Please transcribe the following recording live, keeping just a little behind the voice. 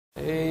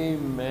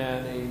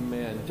Amen,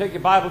 amen. Take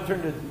your Bible,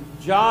 turn to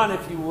John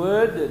if you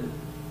would.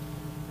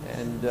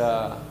 And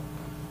I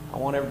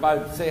want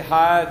everybody to say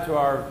hi to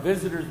our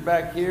visitors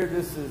back here.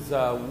 This is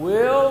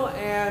Will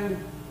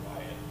and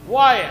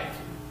Wyatt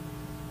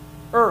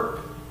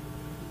Earp.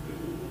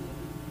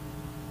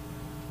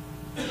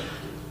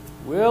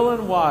 Will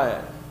and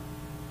Wyatt.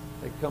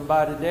 They come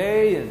by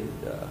today, and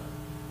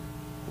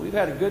we've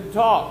had a good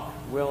talk,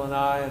 Will and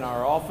I, in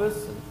our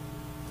office. And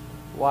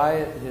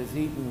Wyatt has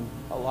eaten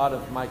a lot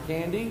of my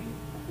candy,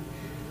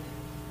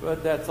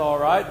 but that's all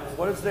right.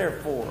 What it's there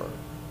for.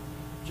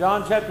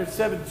 John chapter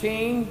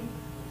 17,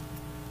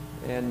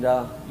 and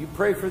you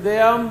pray for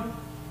them.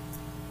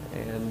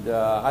 And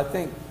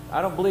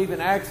I don't believe in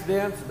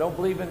accidents. I don't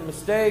believe in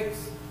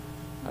mistakes.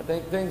 I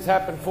think things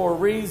happen for a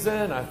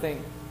reason. I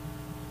think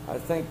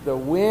the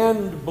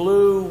wind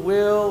blew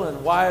Will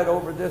and Wyatt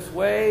over this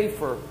way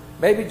for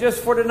maybe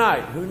just for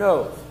tonight. Who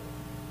knows?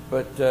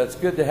 But it's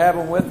good to have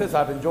them with us.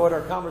 I've enjoyed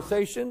our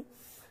conversation.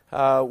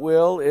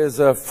 Will is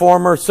a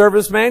former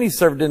serviceman. He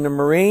served in the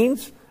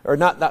Marines, or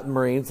not the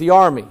Marines, the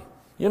Army.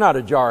 You're not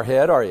a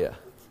jarhead, are you?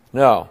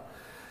 No.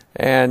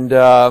 And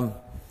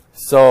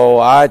so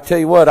I tell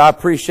you what, I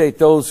appreciate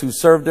those who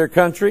serve their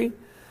country.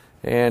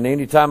 And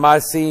anytime I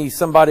see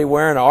somebody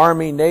wearing an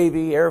Army,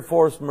 Navy, Air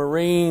Force,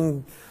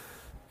 Marine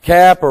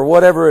cap or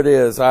whatever it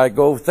is, I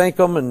go thank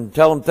them and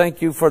tell them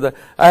thank you for the...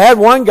 I had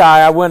one guy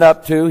I went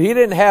up to. He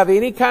didn't have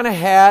any kind of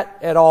hat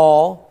at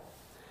all.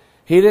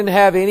 He didn't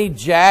have any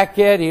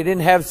jacket. He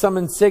didn't have some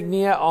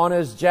insignia on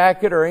his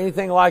jacket or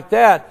anything like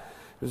that.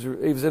 He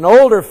was an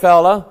older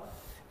fella.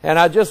 And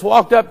I just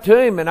walked up to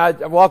him, and I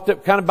walked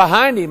up kind of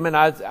behind him, and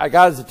I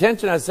got his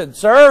attention. I said,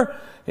 "Sir,"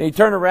 and he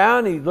turned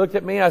around, and he looked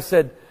at me. I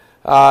said,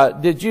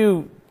 did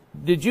you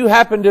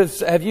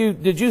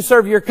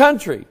serve your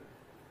country?"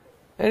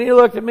 And he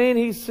looked at me and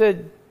he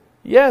said,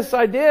 "Yes,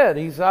 I did."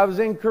 He said, "I was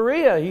in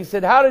Korea." He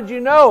said, "How did you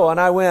know?" And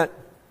I went,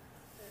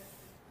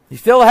 he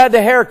still had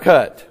the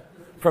haircut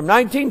from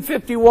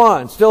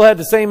 1951, still had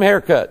the same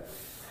haircut.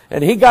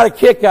 And he got a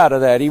kick out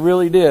of that. He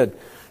really did.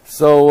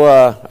 So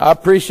I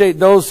appreciate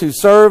those who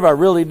serve. I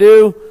really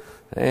do.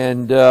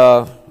 And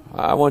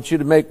I want you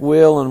to make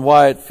Will and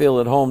Wyatt feel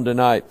at home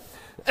tonight.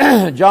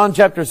 John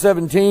chapter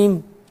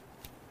 17.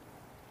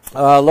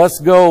 Let's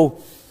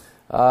go.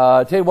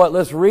 Tell you what,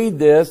 let's read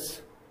this.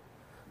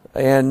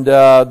 And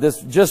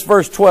this just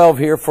verse 12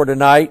 here for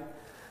tonight.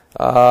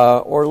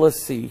 Or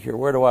let's see here.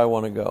 Where do I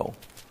want to go?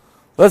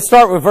 Let's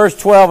start with verse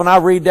 12, and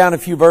I'll read down a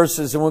few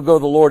verses, and we'll go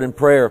to the Lord in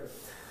prayer.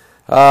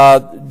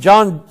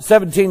 John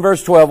 17,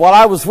 verse 12. While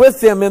I was with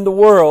them in the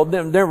world,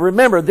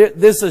 remember,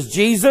 this is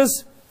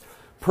Jesus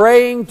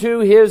praying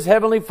to His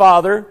Heavenly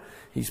Father.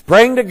 He's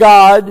praying to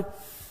God,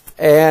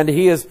 and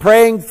He is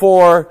praying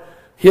for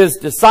His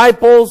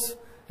disciples,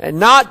 and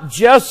not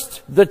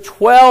just the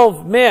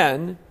 12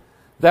 men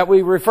that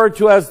we refer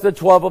to as the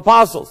 12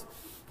 apostles.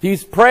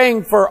 He's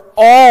praying for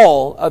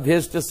all of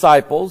His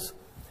disciples,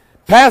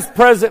 past,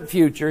 present,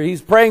 future.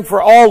 He's praying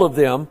for all of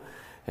them.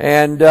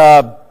 And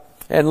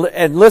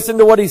listen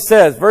to what He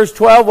says. Verse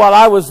 12, while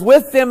I was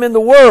with them in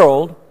the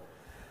world.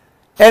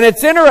 And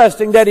it's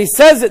interesting that He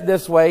says it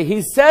this way.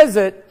 He says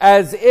it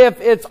as if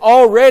it's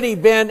already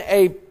been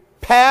a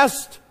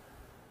past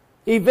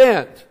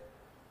event.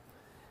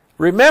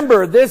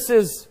 Remember, this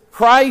is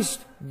Christ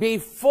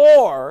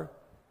before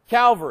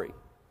Calvary.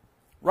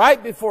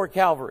 Right before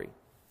Calvary.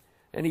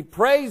 And He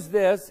prays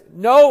this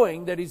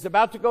knowing that He's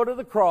about to go to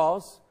the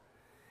cross.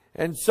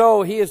 And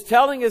so He is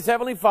telling His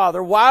Heavenly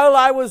Father, while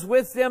I was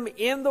with them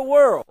in the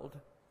world,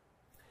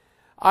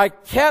 I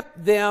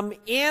kept them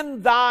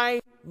in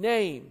Thy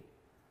name.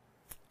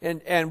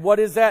 And what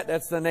is that?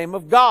 That's the name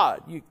of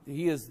God.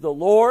 He is the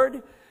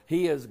Lord.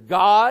 He is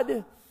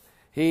God.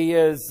 He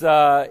is,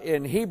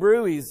 in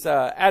Hebrew, He's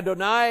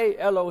Adonai,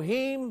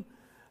 Elohim,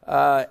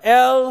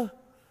 El.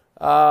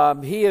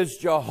 He is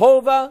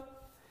Jehovah.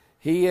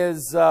 He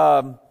is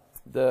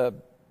the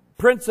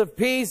Prince of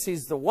Peace.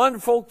 He's the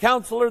wonderful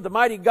Counselor, the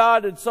mighty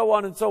God, and so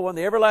on and so on.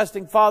 The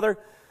everlasting Father.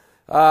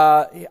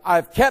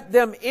 I've kept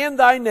them in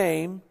Thy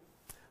name.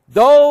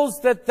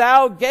 Those that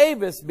Thou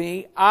gavest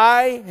me,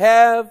 I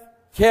have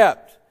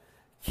kept.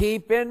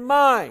 Keep in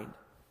mind,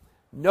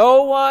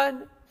 no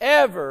one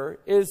ever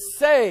is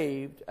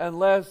saved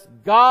unless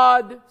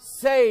God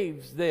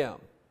saves them.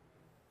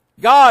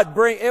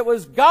 It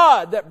was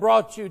God that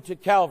brought you to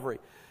Calvary.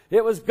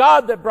 It was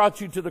God that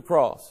brought you to the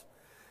cross.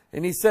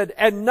 And He said,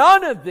 and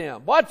none of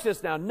them, watch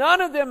this now, none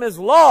of them is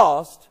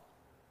lost,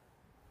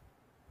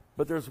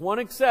 but there's one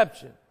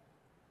exception.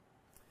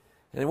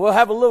 And we'll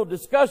have a little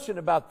discussion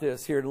about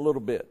this here in a little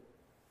bit.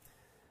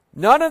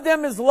 None of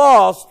them is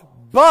lost,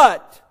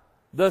 but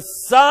the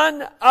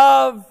son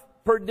of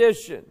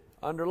perdition.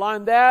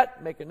 Underline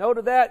that, make a note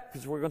of that,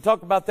 because we're going to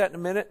talk about that in a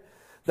minute.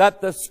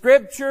 That the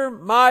Scripture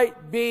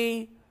might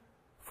be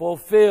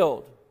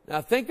fulfilled.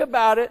 Now think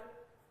about it.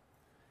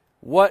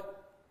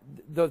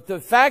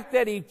 The fact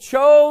that He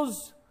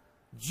chose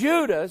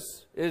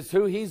Judas is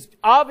who He's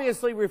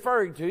obviously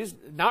referring to. He's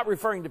not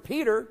referring to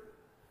Peter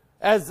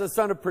as the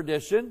son of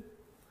perdition.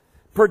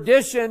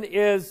 Perdition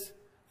is,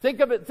 think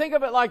of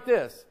it like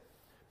this.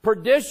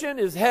 Perdition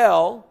is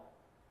hell.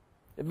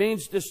 It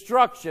means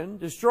destruction,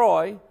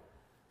 destroy.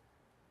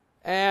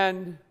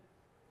 And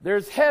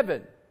there's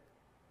heaven.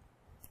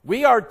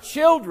 We are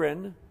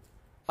children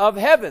of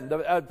heaven.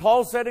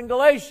 Paul said in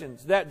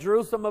Galatians that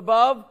Jerusalem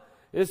above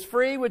is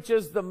free, which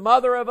is the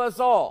mother of us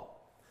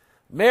all.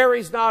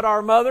 Mary's not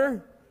our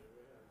mother.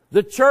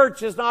 The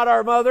church is not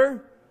our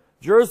mother.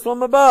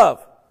 Jerusalem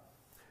above.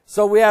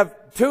 So we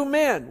have two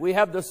men. We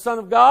have the Son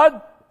of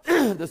God,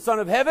 the Son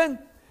of heaven, and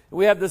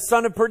we have the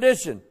Son of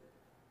perdition.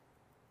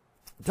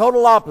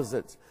 Total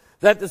opposites.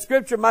 That the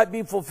scripture might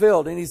be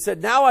fulfilled. And he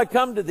said, now I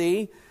come to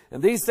thee,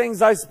 and these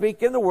things I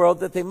speak in the world,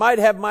 that they might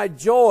have my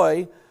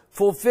joy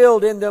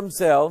fulfilled in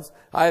themselves.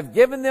 I have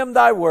given them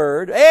thy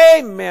word.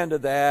 Amen to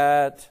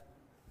that.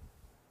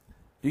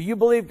 Do you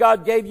believe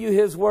God gave you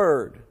his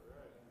word?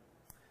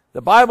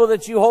 The Bible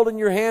that you hold in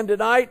your hand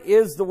tonight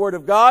is the word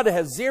of God. It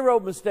has zero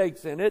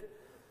mistakes in it.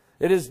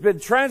 It has been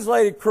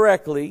translated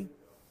correctly.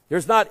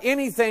 There's not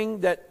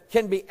anything that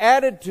can be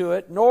added to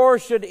it, nor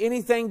should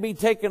anything be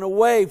taken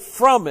away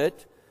from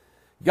it.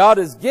 God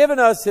has given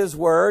us his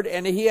word,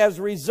 and he has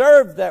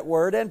reserved that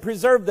word and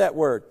preserved that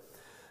word.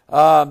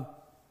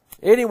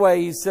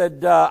 Anyway, he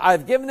said,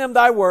 I've given them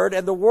thy word,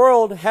 and the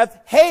world hath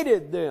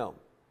hated them.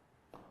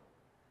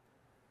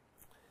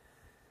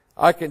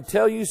 I can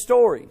tell you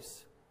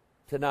stories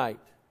tonight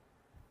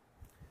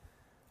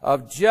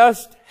of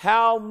just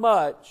how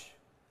much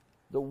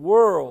the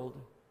world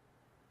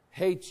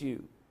hates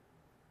you,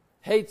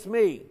 hates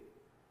me,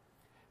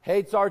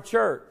 hates our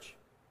church,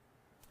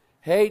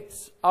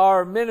 hates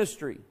our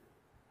ministry,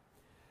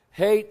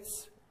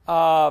 hates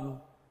the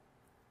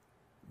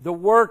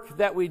work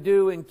that we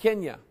do in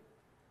Kenya,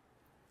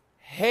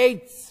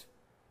 hates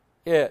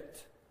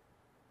it,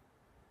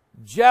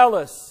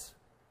 jealous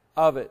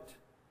of it.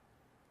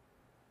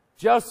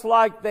 Just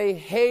like they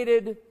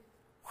hated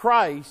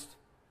Christ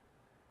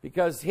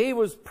because he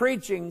was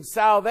preaching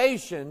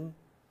salvation,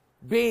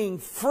 being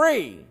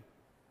free.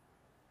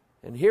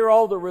 And here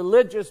all the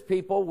religious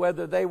people,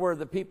 whether they were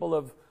the people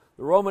of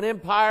the Roman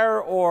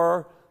Empire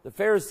or the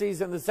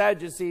Pharisees and the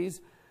Sadducees,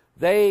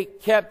 they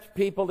kept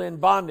people in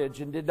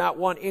bondage and did not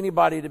want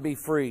anybody to be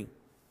free.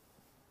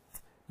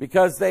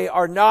 Because they've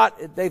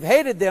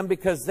hated them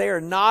because they are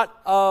not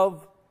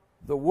of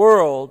the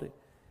world,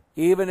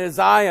 even as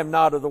I am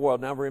not of the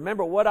world. Now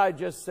remember what I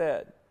just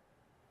said.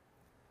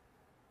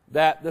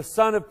 That the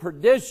son of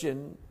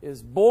perdition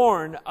is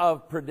born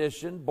of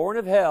perdition, born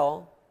of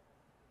hell.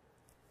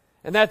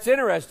 And that's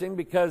interesting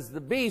because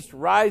the beast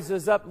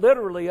rises up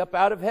literally up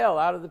out of hell,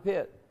 out of the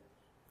pit.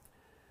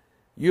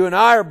 You and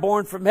I are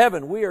born from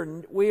heaven.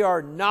 We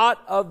are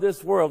not of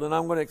this world. And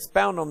I'm going to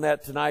expound on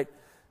that tonight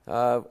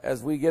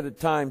as we get a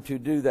time to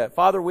do that.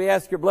 Father, we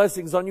ask your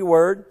blessings on your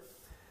word.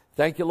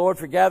 Thank you, Lord,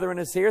 for gathering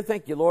us here.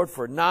 Thank you, Lord,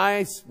 for a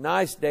nice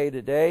day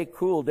today,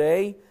 cool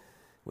day.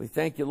 We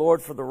thank you,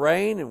 Lord, for the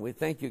rain, and we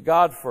thank you,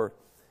 God, for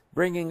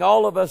bringing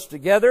all of us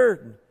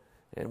together.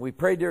 And we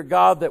pray, dear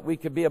God, that we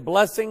could be a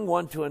blessing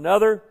one to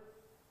another.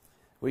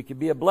 We could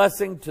be a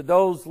blessing to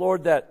those,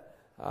 Lord, that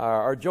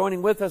are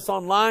joining with us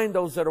online,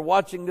 those that are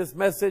watching this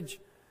message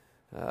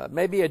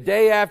maybe a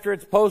day after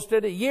it's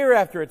posted, a year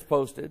after it's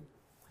posted.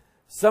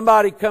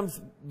 Somebody comes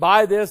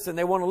by this and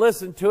they want to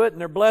listen to it and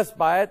they're blessed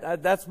by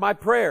it. That's my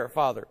prayer,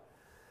 Father.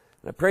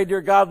 And I pray,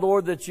 dear God,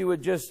 Lord, that you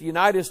would just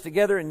unite us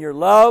together in your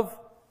love.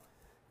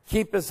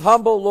 Keep us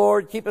humble,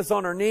 Lord. Keep us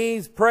on our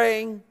knees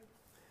praying.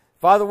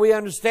 Father, we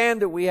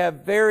understand that we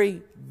have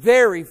very,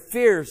 very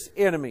fierce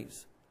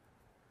enemies.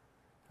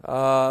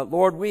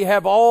 Lord, we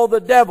have all the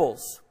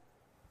devils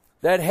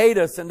that hate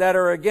us and that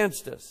are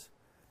against us.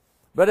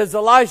 But as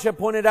Elisha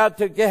pointed out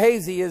to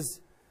Gehazi, his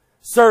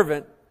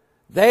servant,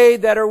 they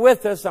that are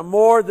with us are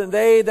more than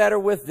they that are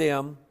with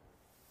them.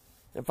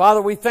 And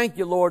Father, we thank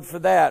you, Lord, for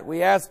that.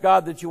 We ask,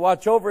 God, that you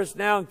watch over us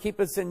now and keep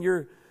us in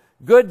your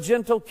good,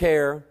 gentle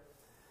care.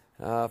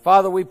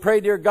 Father, we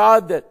pray, dear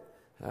God,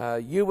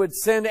 that you would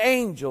send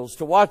angels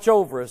to watch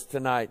over us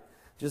tonight.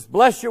 Just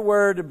bless your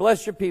word and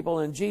bless your people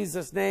in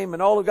Jesus' name.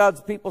 And all of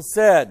God's people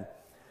said,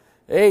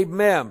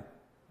 amen.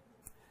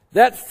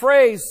 That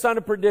phrase, son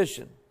of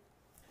perdition,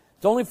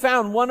 it's only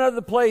found one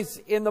other place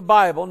in the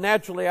Bible.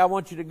 Naturally, I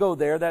want you to go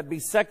there. That'd be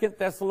 2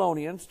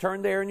 Thessalonians.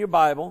 Turn there in your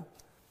Bible.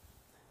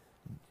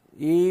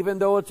 Even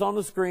though it's on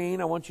the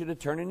screen, I want you to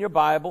turn in your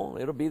Bible.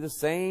 It'll be the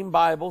same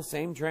Bible,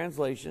 same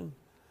translation.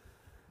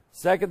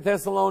 2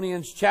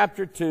 Thessalonians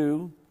chapter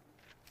 2.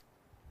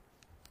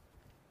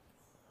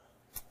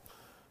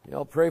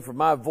 Y'all pray for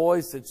my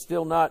voice. It's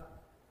still not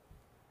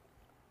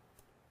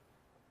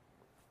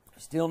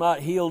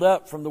healed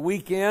up from the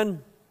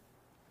weekend.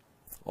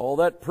 All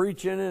that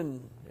preaching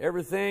and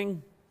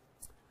everything.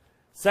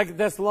 2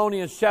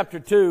 Thessalonians chapter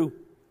 2.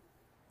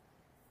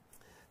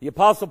 The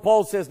Apostle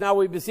Paul says, now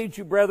we beseech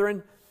you,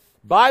 brethren,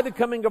 by the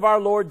coming of our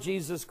Lord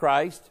Jesus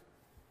Christ.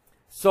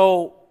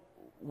 So,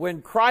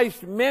 when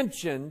Christ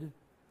mentioned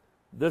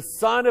the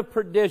son of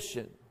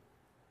perdition,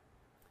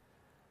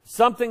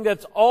 something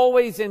that's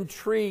always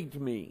intrigued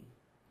me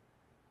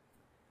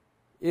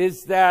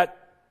is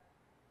that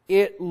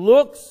it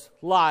looks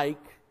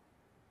like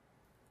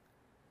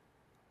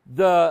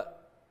the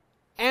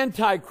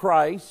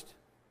Antichrist,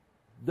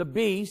 the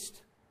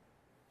beast,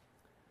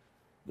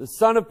 the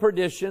son of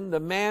perdition,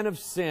 the man of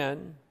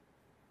sin.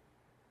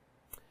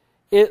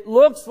 It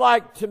looks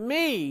like to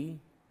me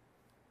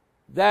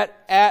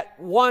that at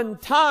one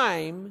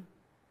time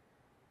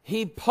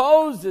he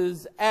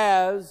poses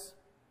as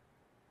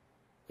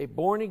a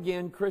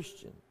born-again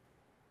Christian.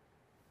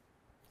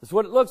 That's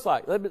what it looks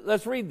like.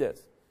 Let's read this.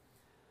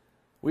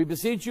 We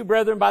beseech you,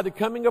 brethren, by the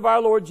coming of our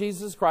Lord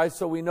Jesus Christ,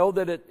 so we know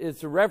that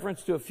it's a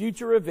reference to a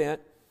future event,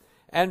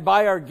 and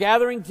by our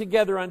gathering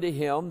together unto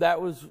Him,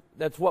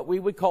 that's what we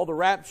would call the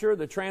rapture,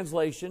 the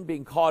translation,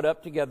 being caught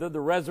up together,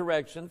 the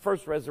resurrection,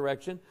 first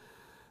resurrection,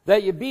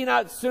 that you be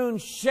not soon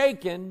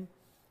shaken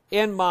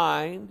in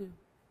mind.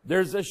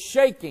 There's a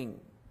shaking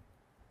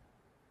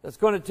that's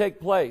going to take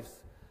place.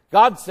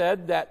 God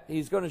said that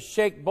He's going to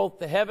shake both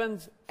the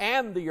heavens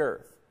and the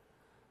earth.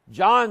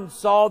 John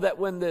saw that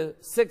when the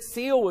sixth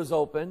seal was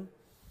opened,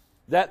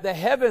 that the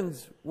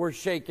heavens were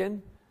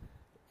shaken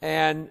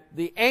and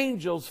the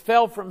angels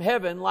fell from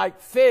heaven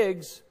like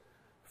figs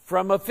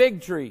from a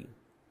fig tree.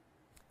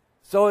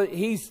 So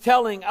he's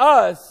telling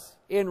us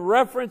in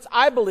reference,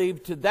 I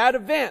believe, to that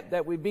event,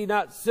 that we be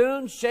not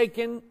soon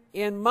shaken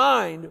in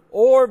mind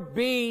or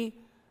be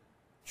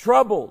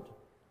troubled.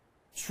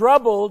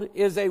 Troubled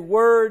is a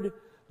word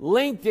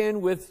linked in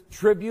with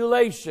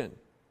tribulation.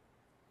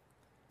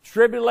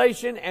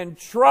 Tribulation and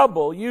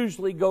trouble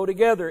usually go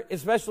together,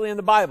 especially in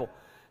the Bible.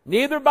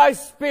 Neither by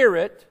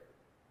spirit.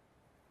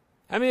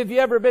 How many of you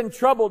ever been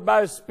troubled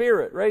by a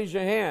spirit? Raise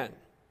your hand.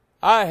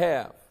 I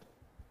have.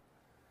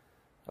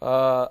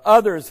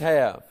 Others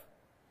have.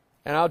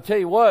 And I'll tell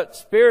you what,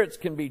 spirits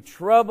can be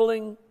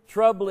troubling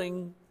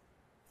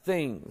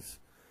things.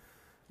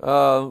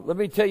 Let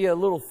me tell you a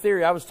little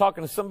theory. I was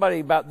talking to somebody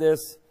about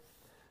this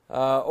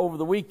over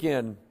the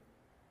weekend.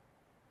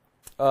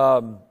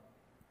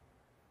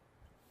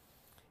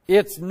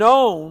 It's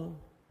known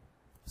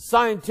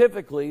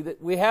scientifically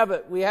that we have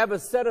a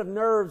set of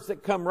nerves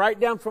that come right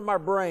down from our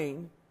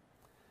brain,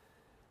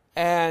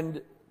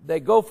 and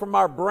they go from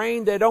our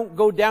brain. They don't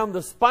go down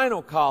the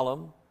spinal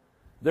column.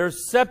 They're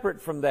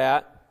separate from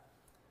that,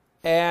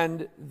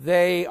 and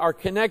they are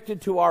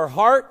connected to our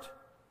heart,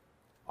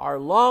 our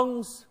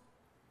lungs,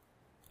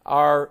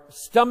 our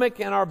stomach,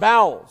 and our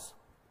bowels.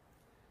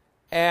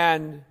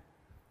 And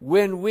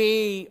when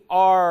we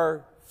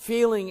are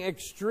feeling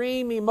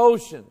extreme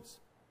emotions,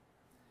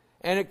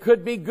 and it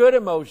could be good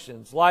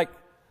emotions, like,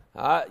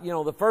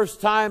 the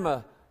first time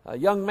a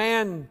young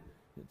man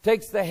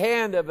takes the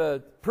hand of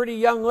a pretty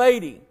young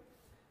lady,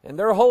 and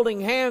they're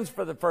holding hands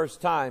for the first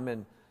time,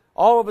 and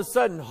all of a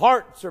sudden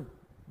hearts are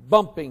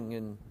bumping,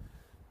 and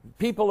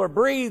people are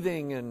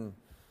breathing, and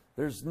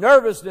there's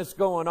nervousness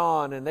going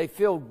on, and they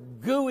feel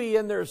gooey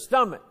in their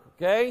stomach,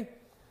 okay?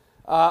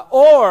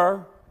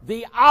 Or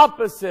the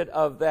opposite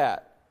of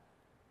that,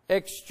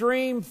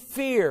 extreme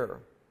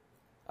fear,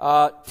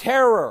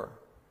 terror,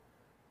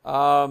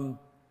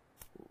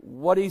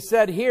 what he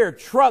said here,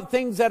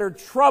 things that are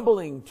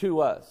troubling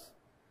to us.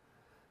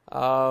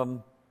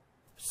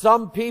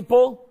 Some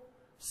people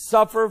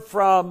suffer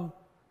from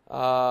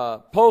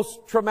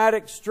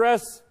post-traumatic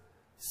stress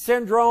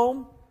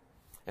syndrome,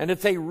 and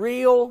it's a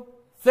real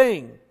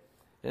thing.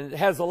 And it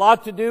has a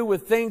lot to do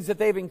with things that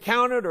they've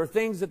encountered or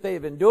things that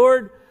they've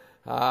endured.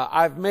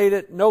 I've made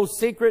it no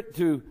secret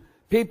to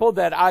people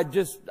that I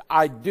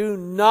do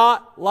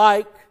not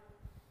like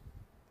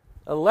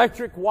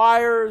electric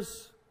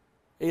wires,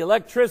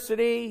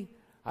 electricity.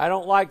 I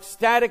don't like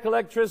static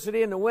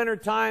electricity in the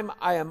wintertime.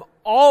 I am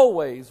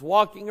always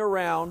walking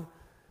around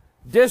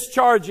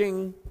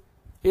discharging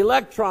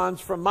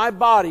electrons from my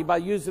body by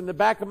using the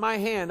back of my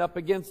hand up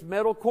against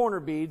metal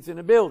corner beads in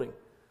a building.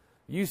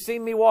 You see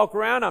me walk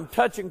around, I'm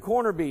touching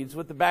corner beads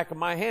with the back of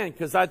my hand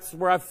because that's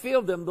where I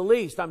feel them the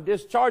least. I'm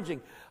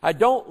discharging. I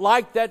don't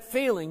like that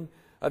feeling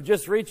of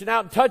just reaching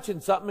out and touching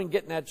something and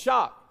getting that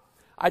shock.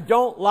 I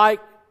don't like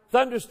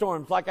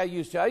thunderstorms like I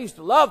used to. I used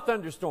to love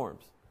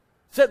thunderstorms.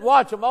 Sit and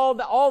watch them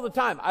all the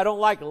time. I don't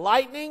like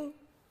lightning.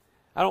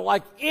 I don't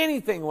like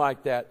anything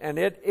like that. And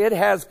it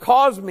has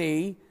caused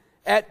me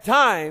at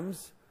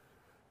times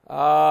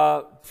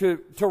to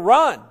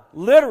run,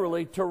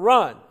 literally to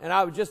run. And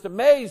I was just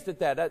amazed at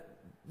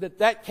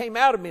that came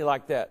out of me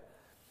like that.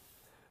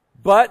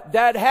 But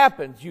that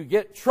happens. You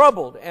get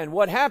troubled. And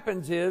what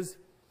happens is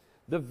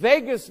the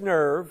vagus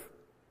nerve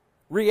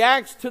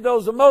reacts to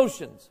those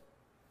emotions.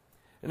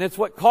 And it's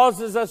what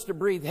causes us to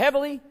breathe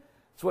heavily.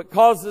 It's what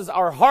causes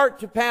our heart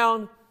to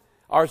pound,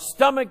 our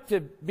stomach to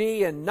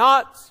be in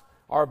knots,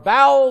 our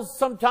bowels.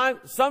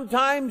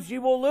 Sometimes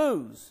you will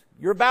lose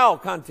your bowel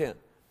content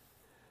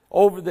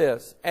over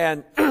this.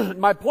 And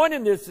my point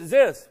in this is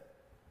this.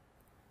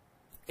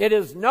 It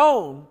is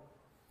known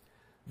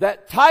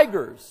that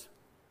tigers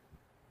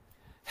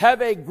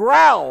have a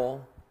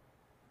growl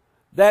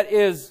that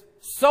is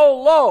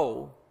so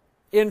low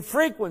in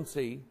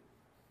frequency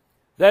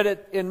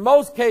that in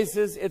most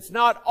cases it's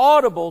not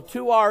audible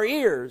to our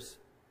ears,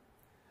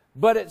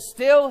 but it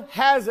still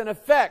has an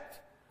effect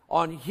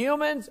on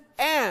humans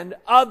and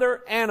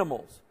other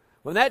animals.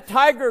 When that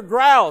tiger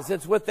growls,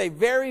 it's with a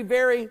very,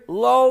 very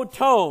low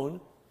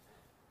tone.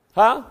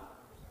 Huh?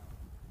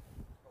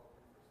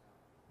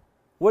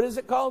 What is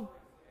it called?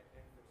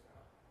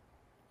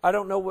 I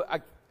don't know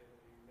what.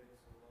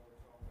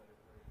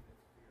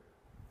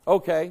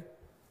 Okay.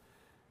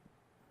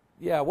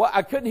 Yeah, well,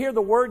 I couldn't hear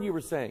the word you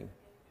were saying.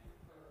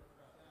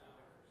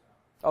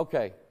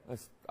 Okay.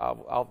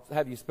 I'll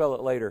have you spell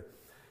it later.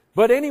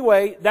 But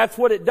anyway, that's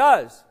what it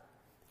does.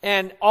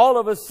 And all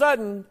of a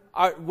sudden,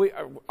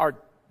 our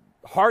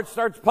heart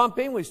starts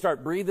pumping. We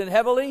start breathing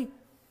heavily.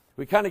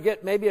 We kind of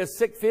get maybe a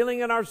sick feeling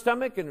in our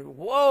stomach. And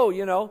whoa,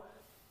 you know.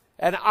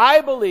 And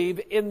I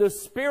believe in the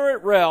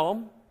spirit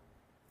realm.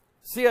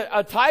 See,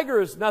 a tiger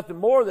is nothing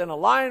more than a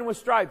lion with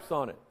stripes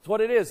on it. That's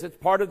what it is. It's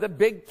part of the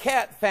big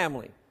cat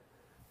family.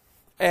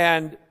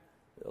 And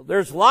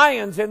there's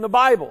lions in the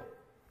Bible.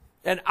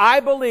 And I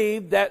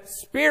believe that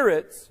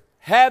spirits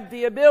have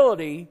the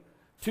ability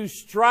to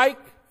strike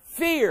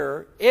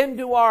fear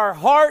into our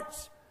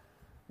hearts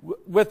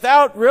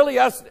without really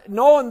us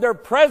knowing their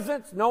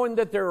presence, knowing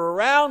that they're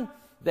around.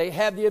 They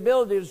have the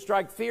ability to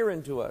strike fear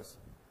into us.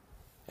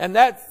 And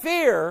that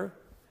fear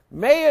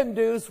may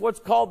induce what's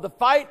called the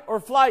fight or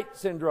flight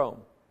syndrome.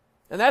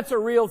 And that's a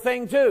real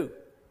thing too.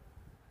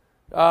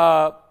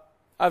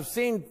 I've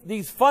seen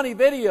these funny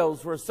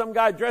videos where some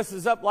guy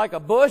dresses up like a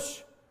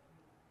bush.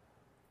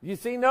 You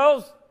seen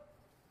those?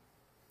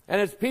 And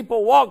as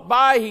people walk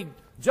by, he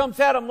jumps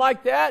at them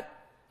like that.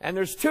 And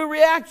there's two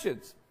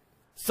reactions.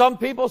 Some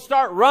people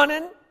start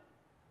running.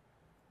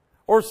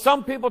 Or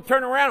some people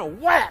turn around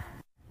and whack!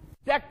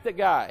 Deck the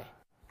guy.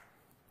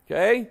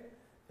 Okay?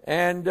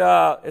 And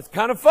it's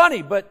kind of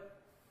funny, but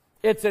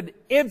it's an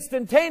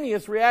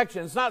instantaneous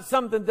reaction. It's not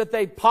something that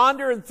they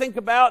ponder and think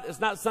about. It's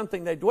not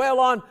something they dwell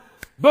on.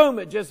 Boom,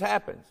 it just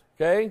happens.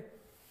 Okay?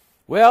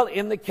 Well,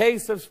 in the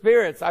case of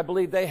spirits, I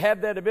believe they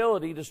have that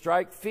ability to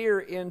strike fear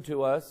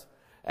into us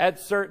at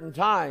certain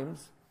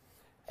times.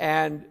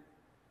 And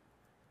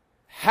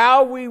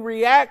how we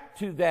react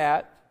to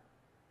that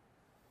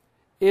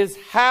is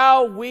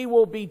how we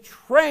will be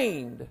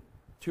trained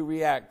to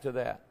react to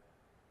that.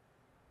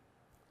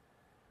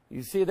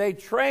 You see, they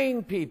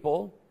train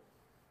people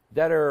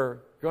that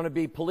are going to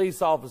be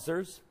police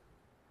officers.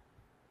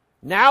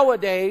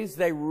 Nowadays,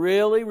 they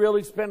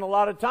really spend a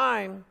lot of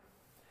time,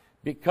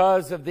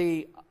 because of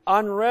the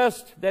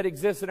unrest that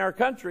exists in our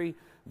country,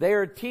 they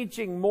are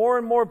teaching more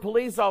and more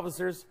police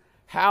officers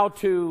how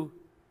to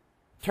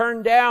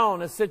turn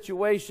down a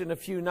situation a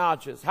few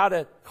notches, how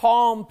to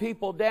calm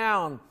people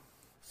down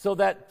so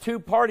that two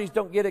parties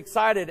don't get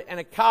excited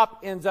and a cop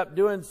ends up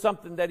doing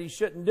something that he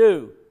shouldn't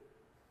do.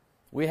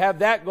 We have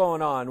that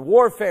going on.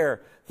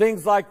 Warfare,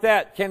 things like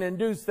that can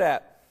induce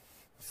that.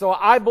 So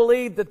I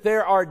believe that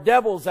there are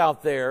devils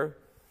out there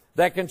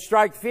that can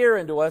strike fear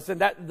into us.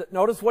 And that,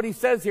 notice what he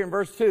says here in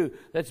verse 2.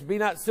 That you be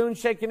not soon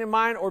shaken in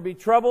mind or be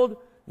troubled,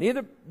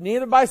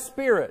 neither by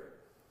spirit.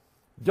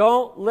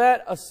 Don't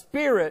let a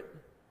spirit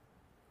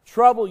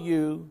trouble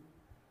you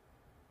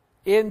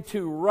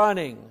into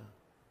running.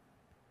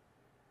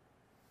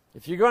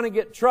 If you're going to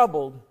get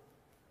troubled,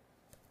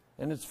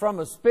 and it's from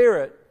a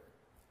spirit,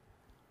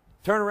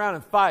 turn around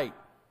and fight.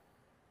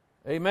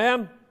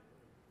 Amen?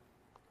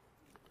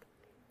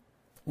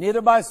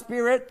 Neither by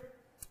spirit,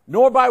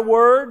 nor by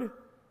word,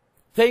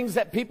 things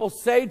that people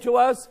say to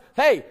us.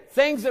 Hey,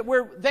 things that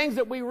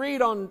we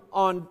read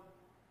on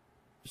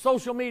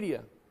social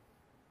media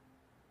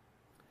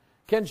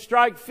can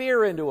strike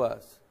fear into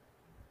us,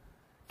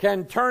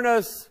 can turn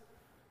us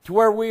to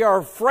where we are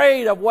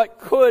afraid of what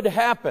could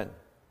happen.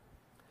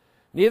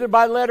 Neither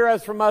by letter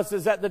as from us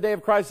is that the day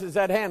of Christ is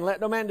at hand.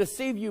 Let no man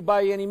deceive you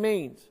by any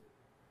means.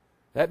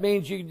 That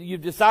means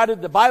you've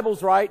decided the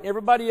Bible's right and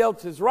everybody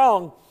else is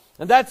wrong,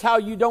 and that's how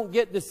you don't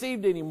get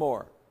deceived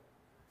anymore.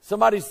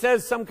 Somebody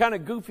says some kind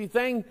of goofy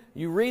thing,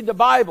 you read the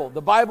Bible.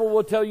 The Bible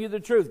will tell you the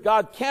truth.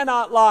 God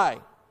cannot lie.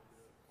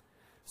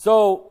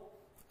 So,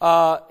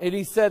 and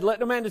he said, let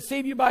no man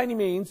deceive you by any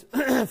means,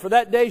 for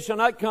that day shall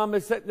not come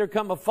except there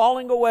come a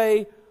falling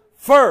away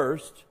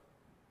first,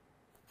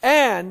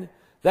 and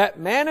that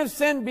man of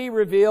sin be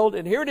revealed,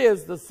 and here it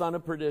is, the son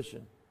of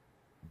perdition.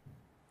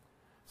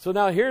 So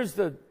now here's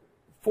the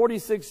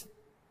 $46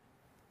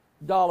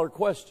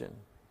 question.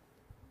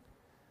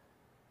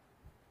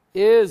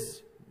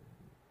 Is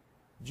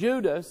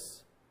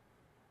Judas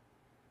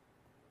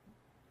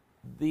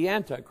the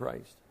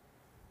Antichrist?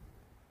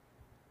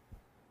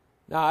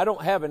 Now, I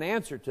don't have an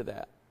answer to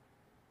that.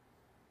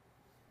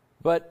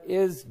 But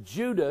is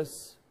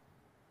Judas,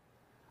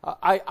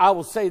 I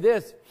will say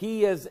this,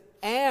 he is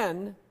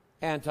an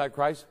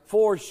Antichrist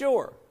for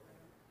sure.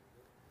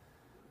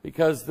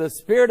 Because the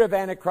spirit of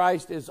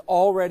Antichrist is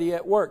already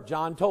at work.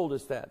 John told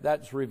us that.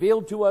 That's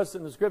revealed to us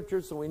in the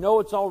Scriptures, so we know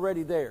it's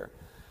already there.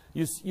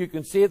 You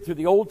can see it through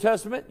the Old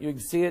Testament. You can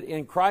see it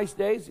in Christ's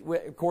days.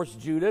 Of course,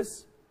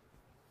 Judas.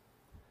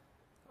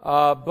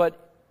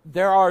 But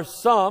there are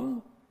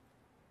some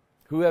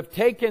who have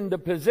taken the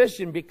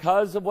position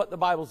because of what the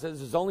Bible says.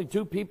 There's only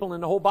two people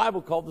in the whole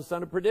Bible called the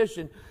son of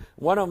perdition.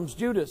 One of them's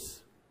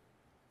Judas.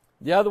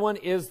 The other one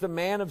is the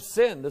man of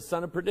sin, the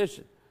son of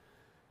perdition.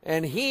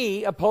 And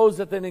he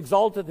opposeth and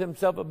exalteth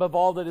himself above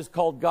all that is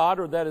called God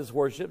or that is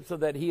worshipped, so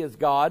that he is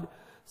God,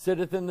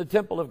 sitteth in the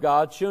temple of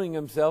God, shewing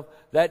himself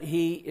that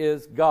he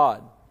is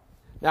God.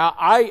 Now,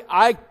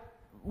 I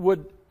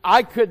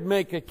could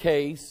make a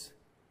case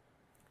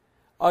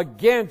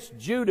against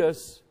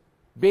Judas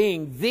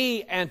being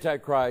the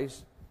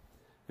Antichrist,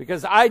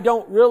 because I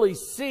don't really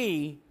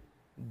see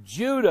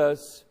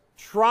Judas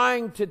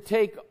trying to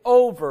take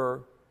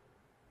over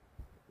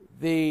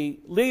the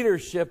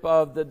leadership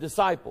of the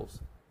disciples.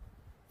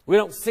 We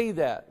don't see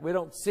that. We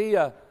don't see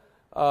a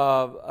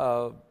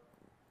tug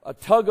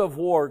of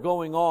war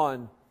going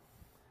on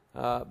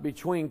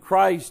between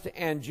Christ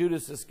and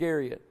Judas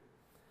Iscariot.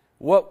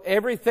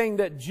 Everything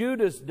that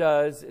Judas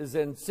does is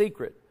in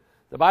secret.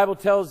 The Bible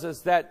tells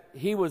us that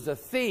he was a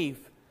thief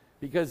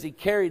because he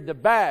carried the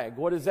bag.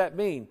 What does that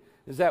mean?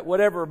 Is that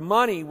whatever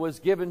money was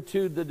given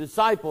to the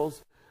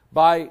disciples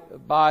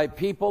by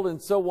people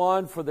and so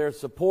on for their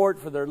support,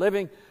 for their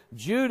living,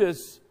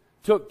 Judas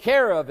took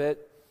care of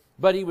it,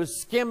 but he was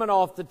skimming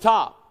off the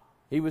top.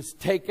 He was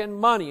taking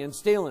money and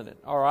stealing it,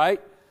 all right?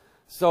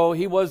 So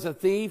he was a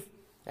thief,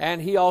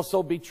 and he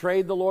also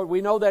betrayed the Lord.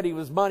 We know that he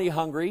was money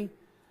hungry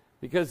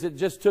because it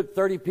just took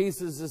 30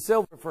 pieces of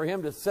silver for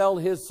him to sell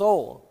his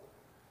soul.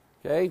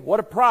 Okay, what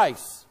a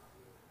price.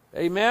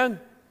 Amen?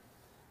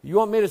 You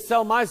want me to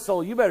sell my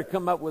soul, you better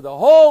come up with a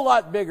whole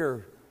lot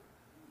bigger.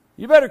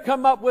 You better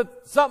come up with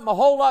something a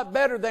whole lot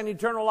better than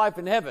eternal life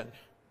in heaven.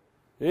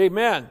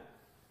 Amen.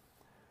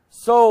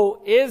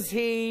 So, is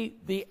he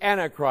the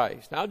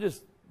Antichrist? Now,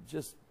 just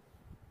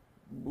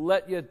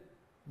let you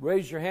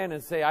raise your hand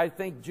and say, I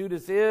think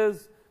Judas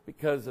is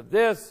because of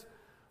this,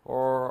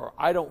 or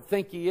I don't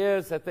think he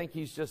is. I think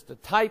he's just a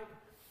type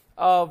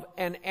of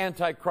an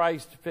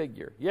Antichrist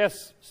figure.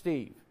 Yes,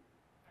 Steve?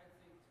 I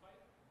think type,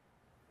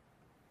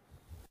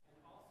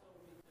 and also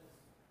because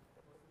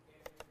was the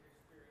Antichrist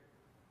spirit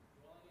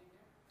dwelling in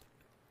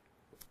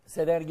him?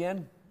 Say that again.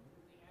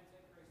 The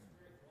Antichrist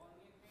spirit dwelling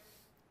in him?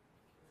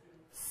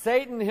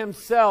 Satan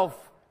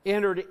himself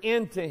entered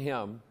into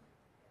him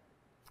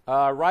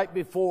right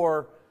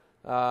before,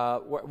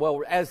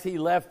 as he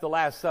left the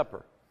Last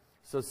Supper.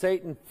 So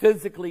Satan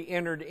physically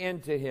entered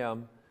into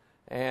him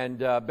and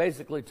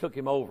basically took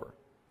him over.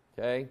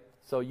 Okay?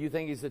 So you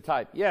think he's the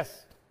type?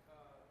 Yes? I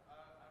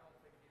don't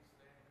think he's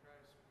the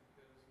Antichrist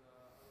because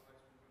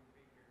otherwise we wouldn't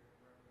be here in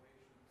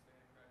Revelation. The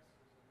Antichrist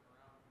isn't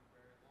around for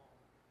very long.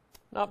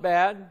 Not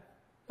bad.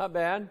 Not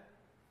bad.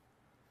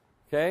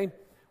 Okay?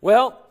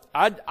 Well,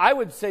 I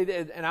would say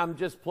that, and I'm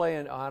just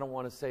playing, I don't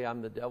want to say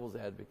I'm the devil's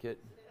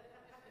advocate.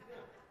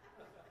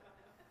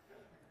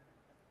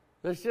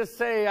 Let's just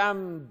say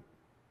I'm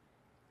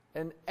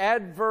an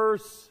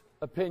adverse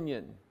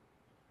opinion.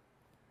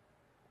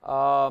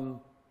 The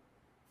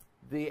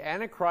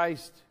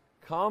Antichrist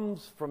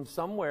comes from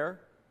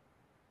somewhere,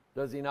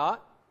 does he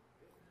not?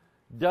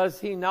 Does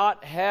he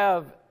not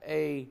have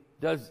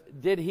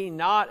did he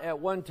not at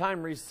one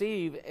time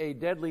receive a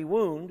deadly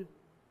wound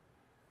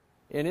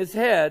in his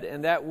head,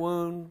 and that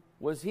wound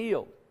was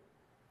healed?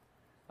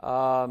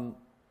 Does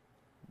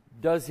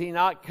he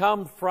not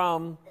come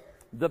from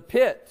the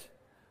pit?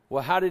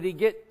 Well, how did he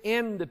get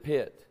in the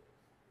pit?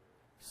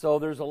 So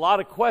there's a lot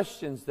of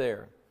questions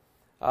there.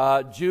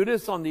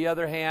 Judas, on the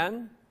other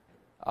hand,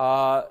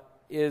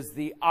 is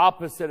the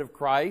opposite of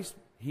Christ.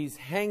 He's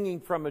hanging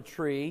from a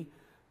tree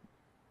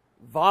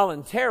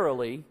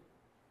voluntarily.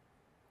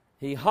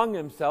 He hung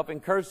himself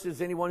and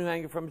curses anyone who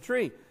hangs from a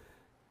tree.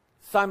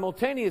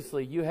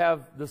 Simultaneously, you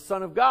have the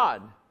Son of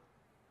God.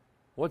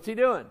 What's he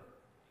doing?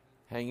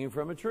 Hanging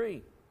from a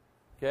tree.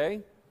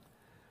 Okay?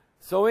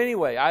 So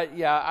anyway,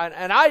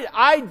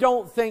 I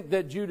don't think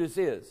that Judas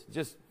is.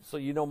 Just so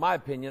you know my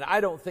opinion,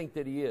 I don't think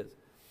that he is.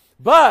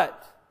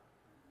 But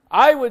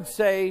I would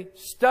say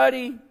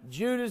study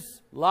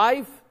Judas'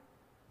 life.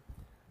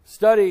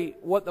 Study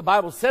what the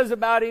Bible says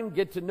about him.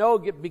 Get to know,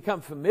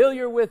 become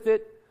familiar with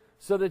it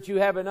so that you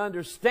have an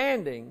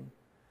understanding.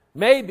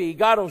 Maybe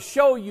God will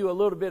show you a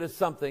little bit of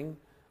something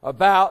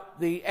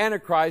about the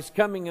Antichrist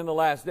coming in the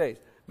last days.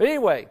 But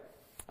anyway,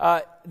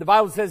 the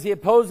Bible says he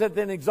opposeth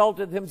and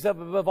exalteth himself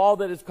above all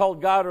that is called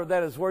God or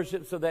that is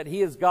worshipped, so that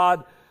he is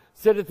God,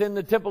 sitteth in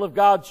the temple of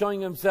God, showing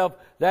himself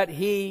that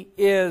he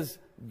is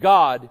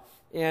God.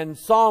 In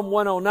Psalm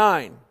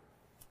 109,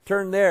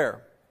 turn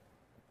there.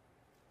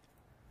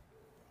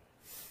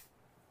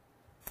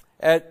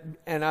 And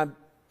I'm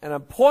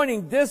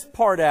pointing this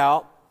part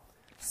out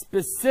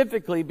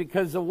specifically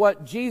because of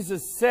what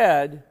Jesus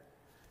said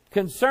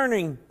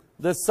concerning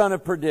the son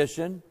of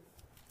perdition.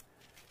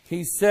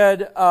 He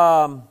said,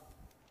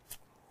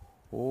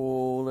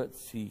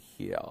 let's see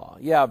here.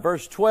 Yeah,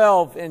 verse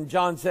 12 in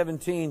John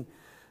 17.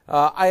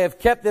 I have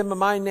kept them in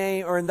my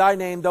name, or in thy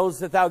name, those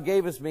that thou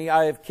gavest me,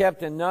 I have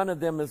kept, and none of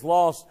them is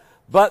lost,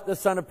 but the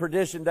son of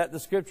perdition, that the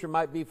scripture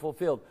might be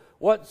fulfilled.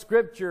 What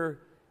scripture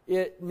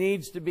it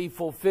needs to be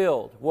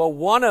fulfilled. Well,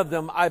 one of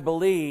them, I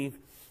believe,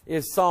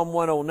 is Psalm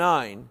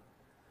 109.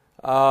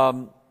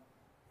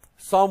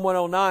 Psalm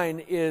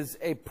 109 is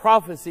a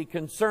prophecy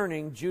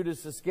concerning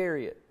Judas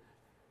Iscariot.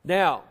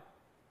 Now,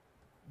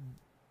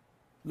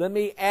 let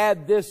me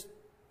add this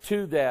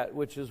to that,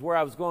 which is where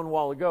I was going a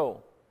while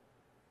ago.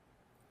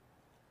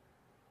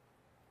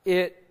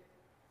 It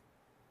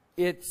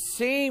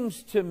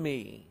seems to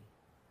me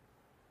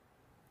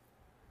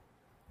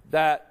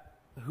that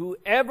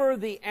whoever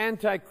the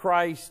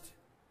Antichrist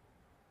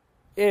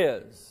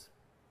is,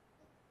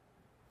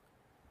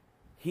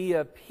 he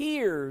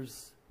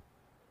appears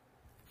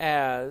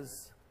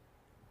as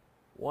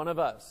one of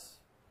us.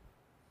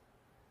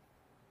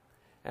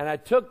 And I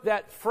took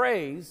that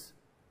phrase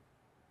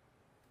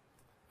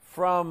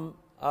from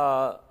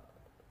the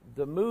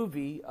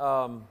movie,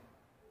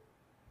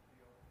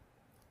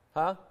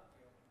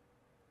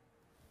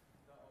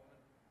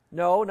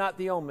 No, not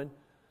The Omen.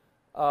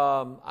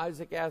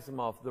 Isaac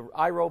Asimov, the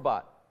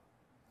iRobot.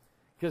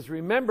 Because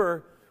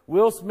remember,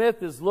 Will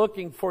Smith is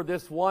looking for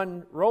this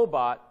one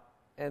robot,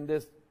 and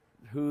this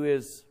who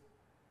is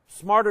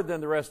smarter than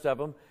the rest of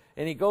them,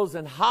 and he goes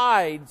and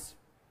hides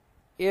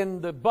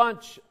in the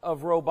bunch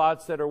of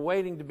robots that are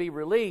waiting to be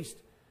released.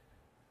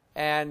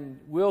 And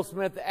Will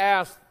Smith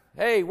asks,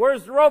 "Hey,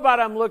 where's the robot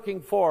I'm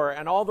looking for?"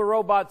 And all the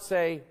robots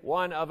say,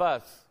 "One of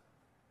us.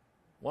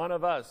 One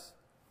of us."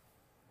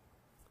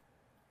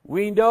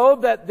 We know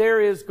that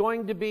there is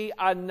going to be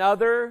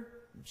another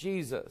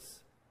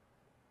Jesus.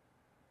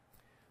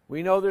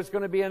 We know there's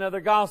going to be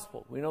another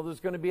gospel. We know there's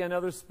going to be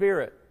another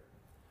spirit.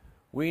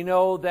 We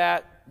know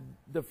that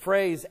the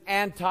phrase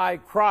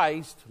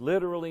Antichrist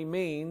literally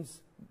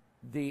means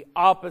the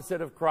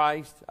opposite of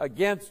Christ,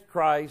 against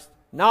Christ,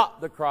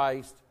 not the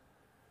Christ,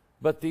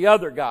 but the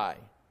other guy.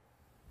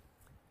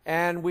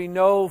 And we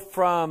know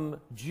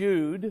from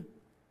Jude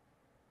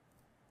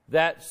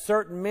that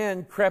certain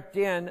men crept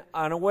in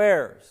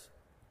unawares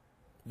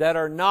that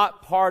are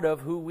not part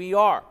of who we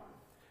are.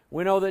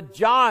 We know that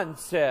John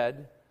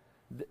said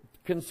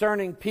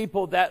concerning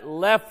people that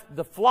left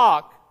the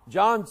flock,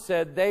 John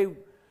said they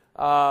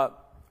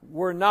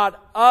were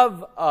not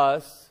of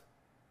us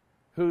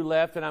who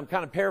left, and I'm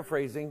kind of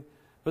paraphrasing,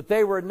 but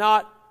they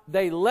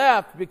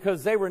left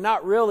because they were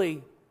not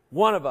really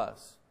one of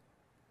us.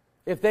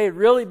 If they had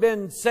really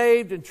been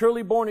saved and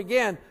truly born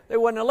again, they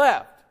wouldn't have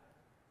left.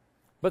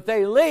 But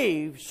they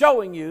leave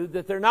showing you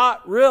that they're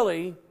not there.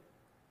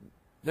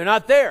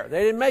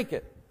 They didn't make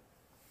it.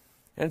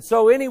 And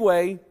so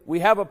anyway,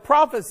 we have a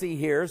prophecy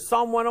here,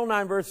 Psalm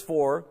 109 verse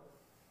 4.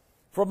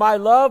 "For my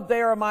love,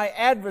 they are my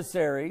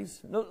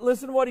adversaries."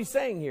 Listen to what he's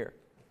saying here.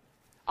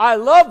 I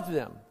loved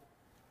them.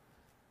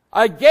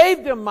 I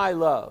gave them my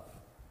love.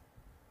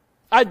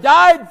 I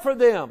died for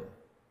them.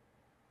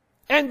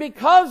 And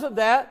because of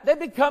that, they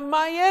become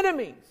my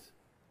enemies.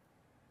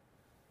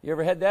 You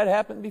ever had that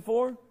happen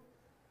before?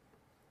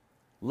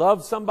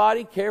 Love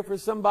somebody, care for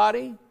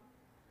somebody,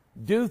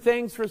 do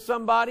things for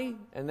somebody,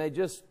 and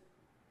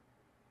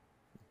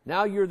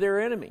now you're their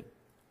enemy.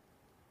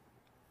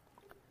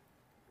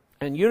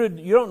 And you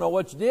don't know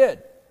what you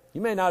did.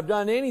 You may not have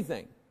done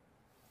anything.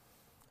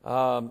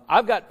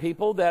 I've got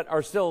people that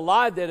are still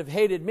alive that have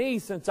hated me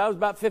since I was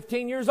about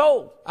 15 years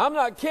old. I'm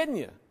not kidding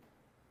you.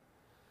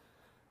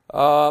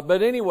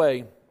 But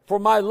anyway, "For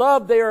my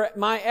love, they are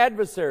my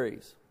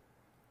adversaries.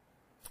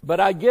 But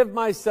I give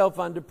myself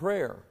unto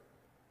prayer.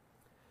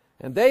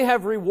 And they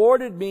have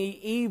rewarded me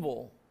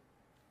evil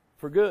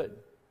for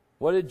good."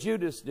 What did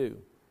Judas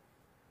do?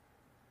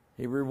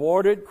 He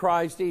rewarded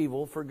Christ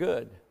evil for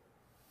good.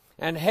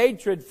 "And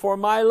hatred for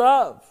my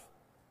love."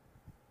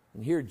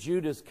 And here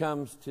Judas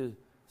comes to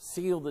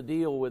seal the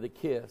deal with a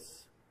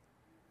kiss.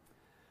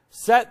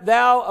 "Set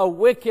thou a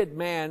wicked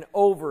man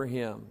over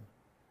him."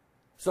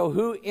 So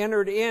who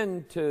entered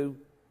into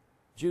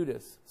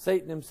Judas?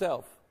 Satan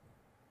himself.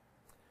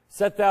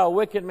 "Set thou a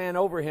wicked man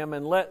over him,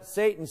 and let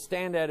Satan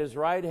stand at his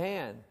right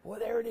hand." Well,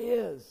 there it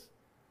is.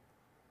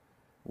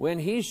 "When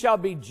he shall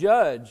be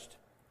judged,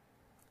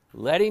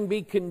 let him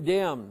be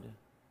condemned."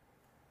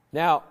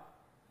 Now,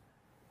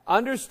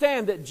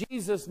 understand that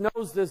Jesus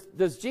knows this.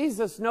 Does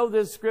Jesus know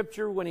this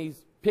scripture when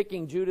he's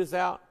picking Judas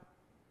out?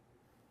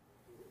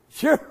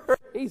 Sure,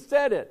 he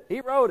said it.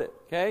 He wrote it,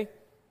 okay?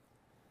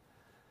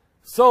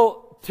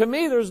 So, to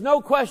me, there's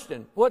no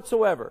question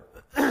whatsoever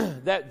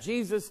that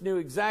Jesus knew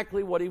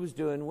exactly what he was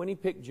doing when he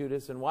picked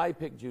Judas and why he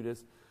picked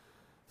Judas.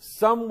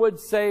 Some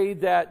would say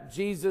that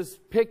Jesus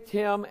picked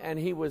him and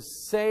he was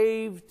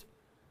saved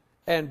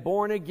and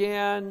born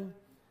again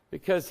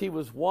because he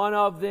was one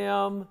of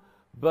them,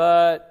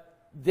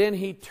 but then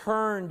he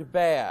turned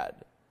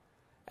bad.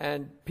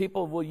 And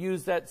people will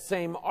use that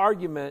same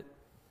argument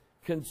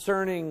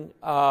concerning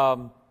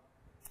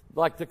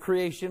like the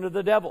creation of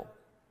the devil.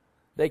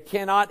 They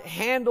cannot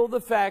handle the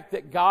fact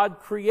that God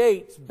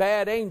creates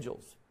bad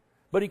angels,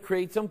 but he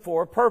creates them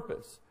for a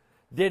purpose.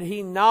 Did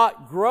he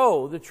not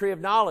grow the tree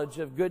of knowledge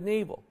of good and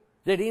evil?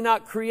 Did he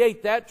not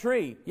create that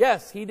tree?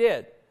 Yes, he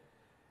did.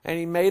 And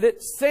he made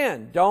it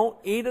sin. Don't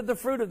eat of the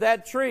fruit of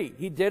that tree.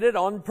 He did it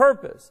on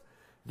purpose.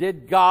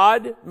 did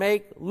God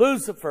make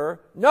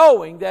Lucifer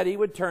knowing that he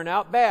would turn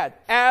out bad?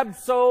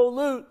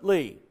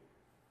 Absolutely.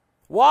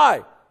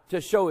 Why? To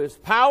show his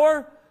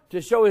power,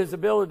 to show his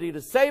ability to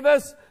save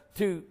us,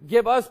 to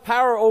give us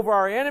power over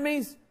our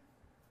enemies,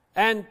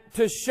 and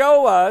to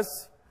show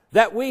us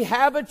that we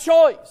have a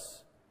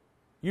choice.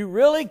 You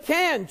really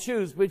can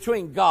choose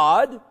between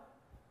God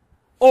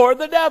or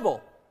the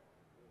devil.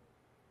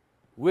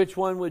 Which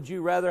one would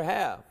you rather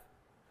have?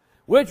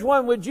 Which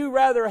one would you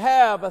rather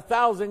have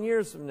 1,000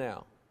 years from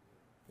now?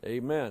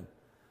 Amen.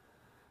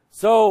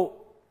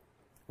 So,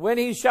 when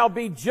he shall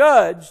be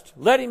judged,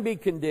 let him be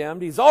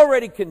condemned. He's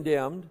already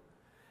condemned.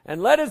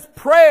 And let his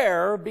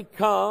prayer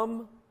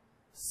become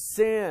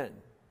sin.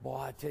 Boy,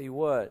 I tell you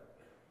what.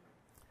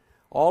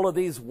 All of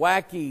these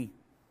wacky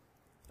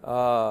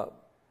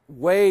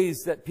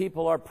ways that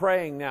people are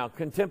praying now.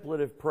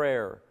 Contemplative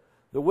prayer.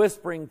 The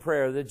whispering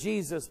prayer. The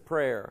Jesus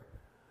prayer.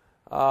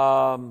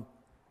 Lectio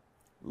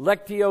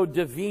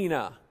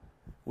Divina,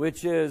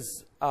 which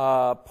is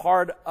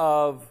part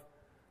of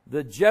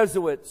the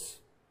Jesuits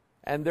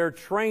and their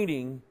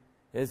training,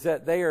 is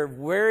that they are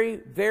very,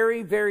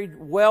 very, very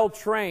well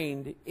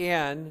trained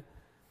in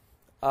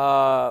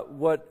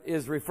what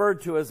is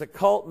referred to as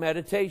occult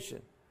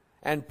meditation.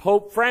 And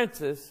Pope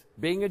Francis,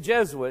 being a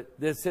Jesuit,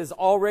 this has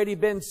already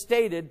been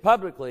stated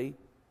publicly,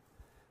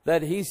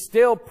 that he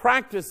still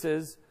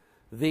practices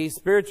the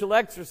spiritual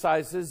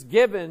exercises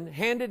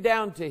handed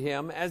down to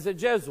him as a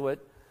Jesuit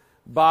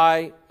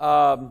by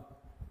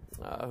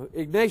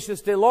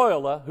Ignatius de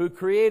Loyola, who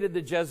created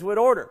the Jesuit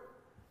order.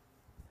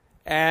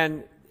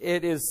 And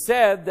it is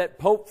said that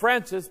Pope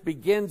Francis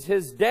begins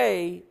his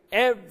day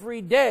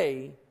every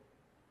day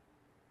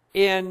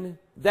in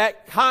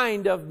that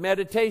kind of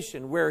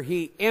meditation where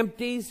he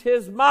empties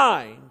his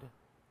mind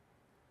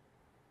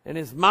and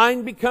his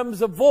mind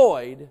becomes a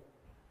void,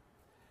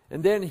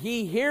 and then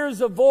he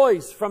hears a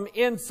voice from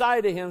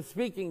inside of him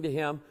speaking to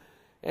him,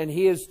 and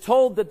he is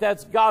told that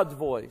that's God's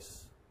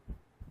voice.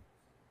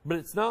 But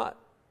it's not.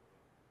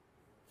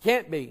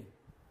 Can't be.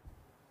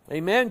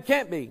 Amen?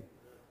 Can't be.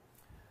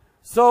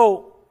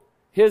 So,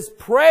 his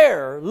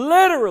prayer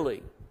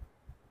literally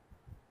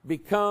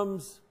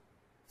becomes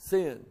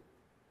sin.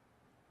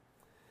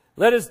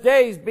 Let his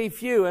days be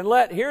few, and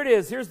here it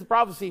is, here's the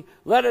prophecy,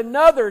 let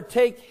another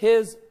take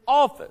his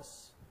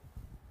office.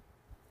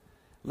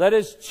 Let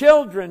his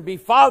children be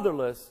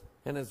fatherless,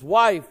 and his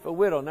wife a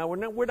widow. Now,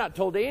 we're not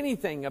told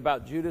anything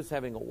about Judas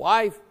having a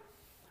wife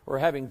or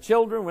having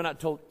children. We're not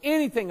told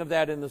anything of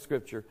that in the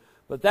Scripture.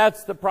 But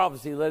that's the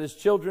prophecy. Let his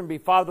children be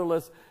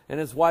fatherless and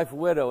his wife a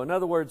widow. In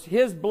other words,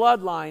 his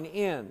bloodline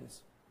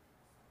ends.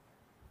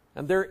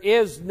 And there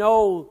is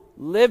no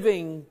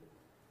living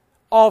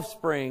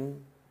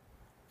offspring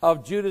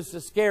of Judas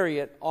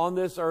Iscariot on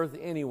this earth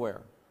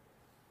anywhere.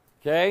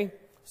 Okay?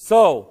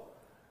 So,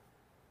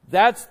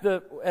 that's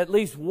at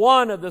least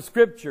one of the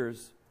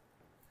scriptures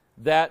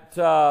that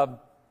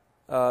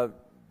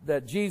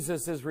that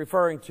Jesus is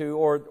referring to,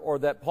 or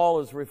that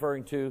Paul is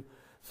referring to,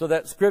 so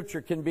that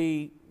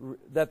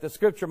the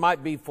scripture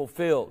might be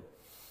fulfilled.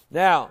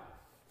 Now,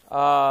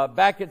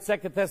 back at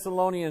 2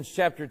 Thessalonians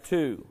chapter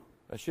 2,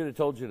 I should have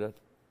told you to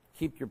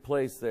keep your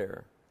place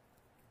there.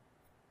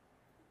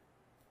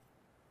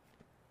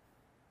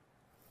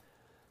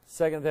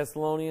 2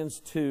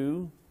 Thessalonians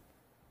 2,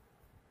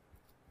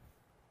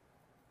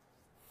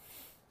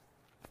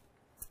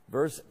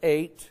 verse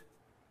 8.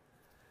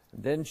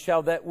 Then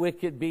shall that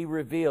wicked be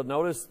revealed.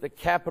 Notice the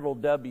capital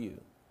W.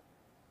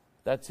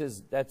 That's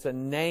a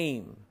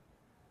name.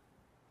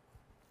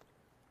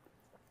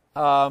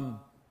 I'll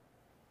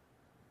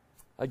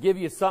give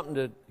you something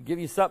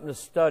to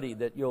study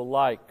that you'll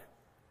like.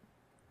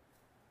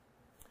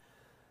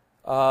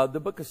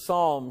 The book of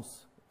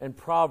Psalms and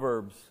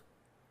Proverbs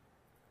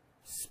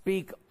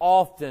speak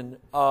often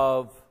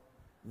of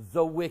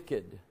the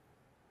wicked,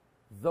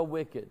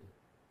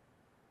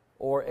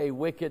 or a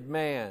wicked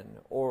man,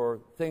 or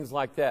things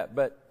like that.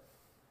 But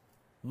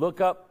look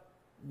up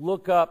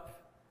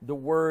the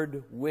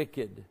word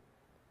wicked.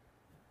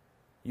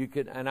 You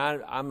could, and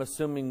I'm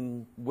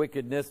assuming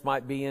wickedness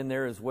might be in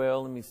there as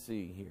well. Let me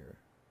see here.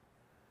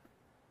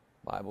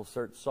 Bible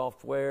search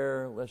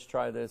software. Let's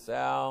try this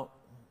out.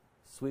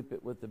 Sweep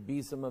it with the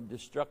besom of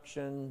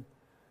destruction.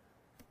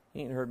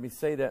 You ain't heard me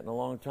say that in a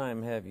long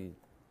time, have you?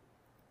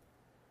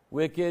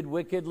 Wicked,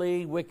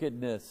 wickedly,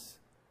 wickedness.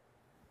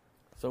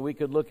 So we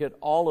could look at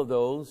all of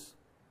those.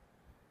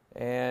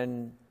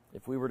 And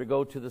if we were to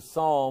go to the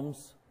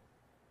Psalms,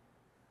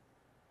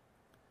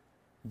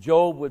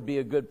 Job would be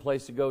a good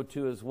place to go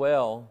to as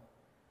well.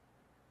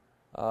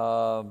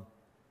 For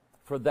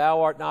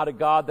thou art not a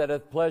God that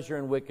hath pleasure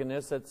in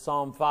wickedness. That's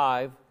Psalm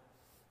 5.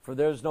 For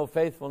there is no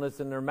faithfulness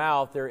in their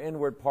mouth. Their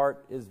inward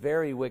part is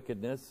very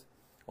wickedness.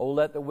 O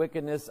let the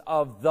wickedness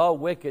of the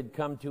wicked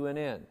come to an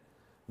end.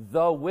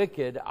 The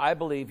wicked, I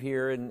believe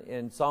here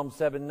in Psalm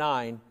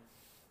 7:9,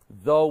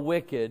 the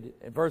wicked.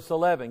 In verse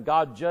 11,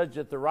 God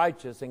judgeth the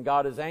righteous, and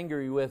God is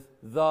angry with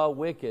the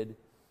wicked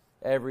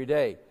every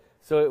day.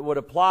 So it would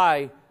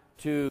apply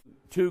to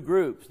two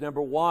groups.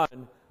 Number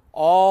one,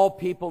 all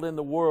people in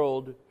the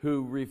world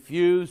who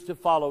refuse to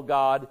follow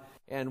God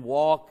and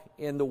walk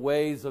in the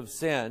ways of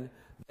sin,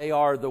 they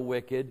are the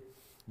wicked.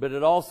 But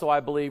it also, I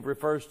believe,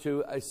 refers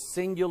to a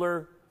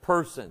singular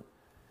person.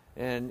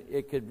 And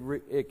it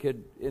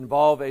could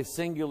involve a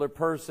singular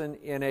person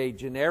in a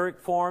generic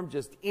form,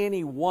 just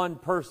any one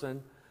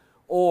person,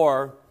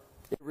 or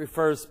it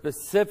refers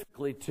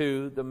specifically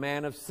to the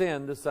man of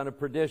sin, the son of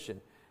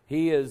perdition.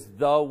 He is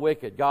the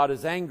wicked. God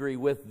is angry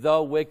with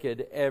the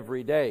wicked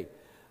every day.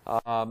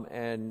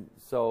 And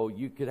so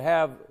you could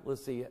have,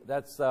 let's see,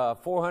 that's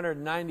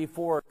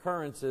 494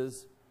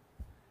 occurrences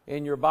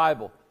in your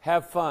Bible.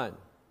 Have fun.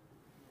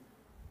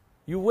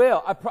 You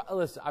will.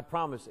 Listen, I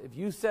promise. If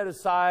you set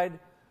aside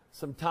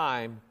some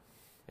time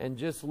and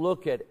just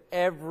look at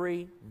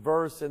every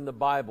verse in the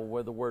Bible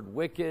where the word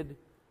wicked,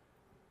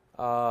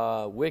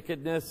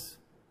 wickedness,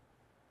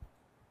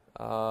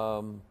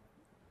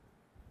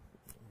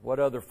 what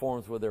other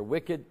forms were there?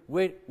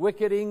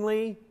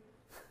 Wickedingly.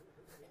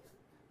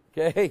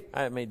 Okay,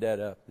 I made that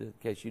up in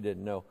case you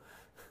didn't know.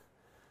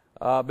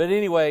 But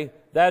anyway,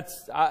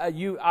 that's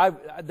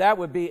that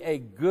would be a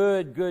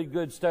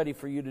good study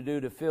for you to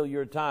do to fill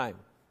your time.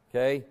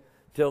 Okay,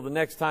 till the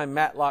next time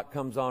Matlock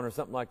comes on or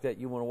something like that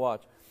you want to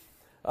watch.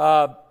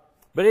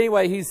 But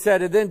anyway, he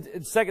said, and then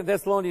in 2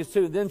 Thessalonians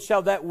 2, then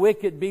shall that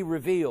wicked be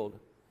revealed,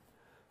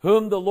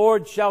 whom the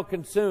Lord shall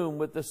consume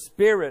with the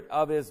spirit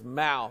of his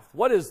mouth.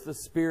 What is the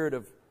spirit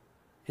of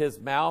his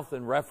mouth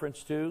in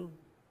reference to?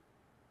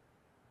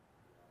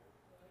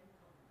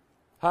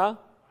 Huh?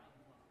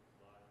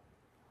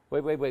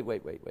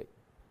 Wait.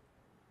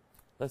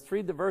 Let's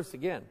read the verse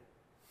again.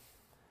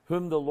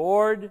 Whom the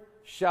Lord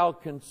shall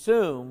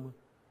consume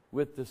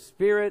with the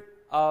spirit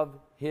of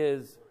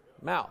his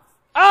mouth.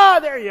 Ah,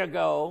 there you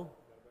go.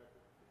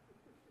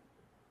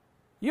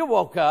 You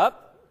woke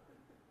up.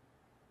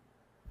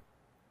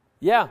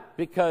 Yeah,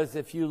 because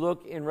if you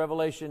look in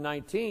Revelation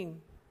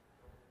 19,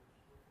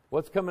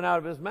 what's coming out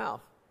of his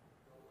mouth?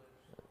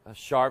 A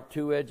sharp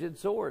two-edged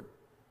sword.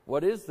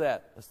 What is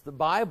that? It's the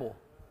Bible.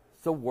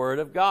 It's the Word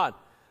of God.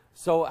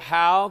 So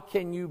how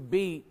can you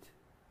beat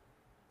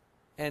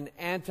an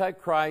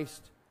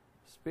antichrist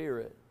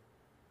spirit?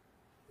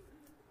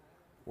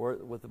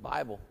 With the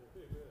Bible.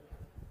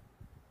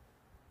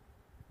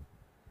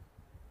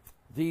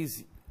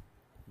 These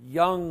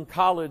young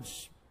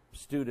college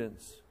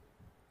students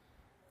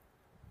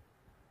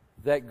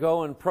that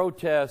go and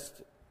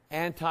protest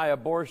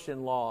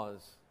anti-abortion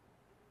laws,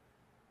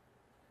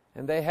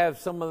 and they have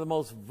some of the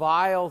most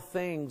vile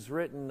things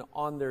written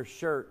on their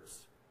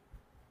shirts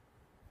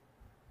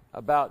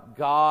about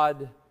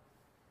God,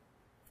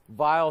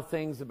 vile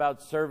things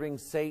about serving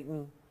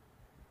Satan,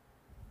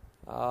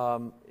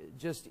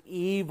 just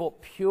evil,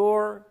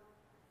 pure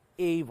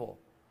evil.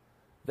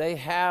 They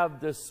have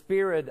the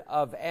spirit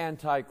of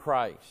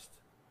Antichrist.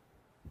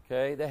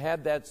 Okay? They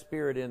have that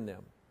spirit in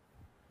them.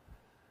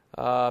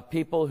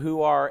 People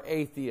who are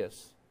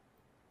atheists.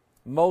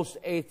 Most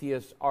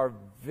atheists are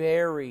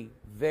very,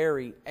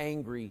 very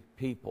angry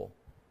people.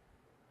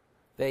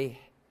 They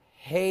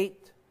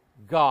hate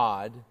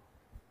God,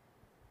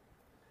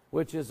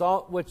 which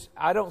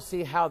I don't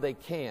see how they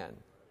can.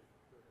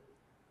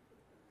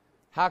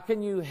 How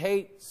can you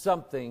hate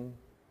something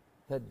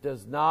that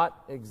does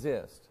not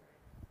exist?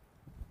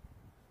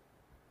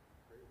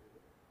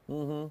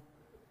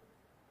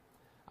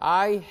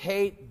 I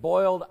hate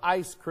boiled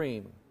ice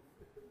cream.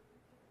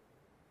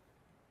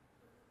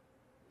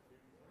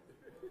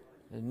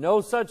 There's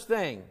no such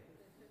thing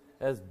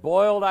as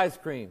boiled ice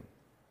cream.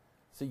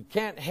 So you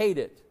can't hate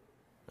it.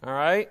 All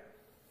right?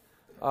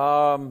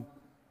 So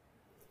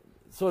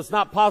it's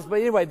not possible.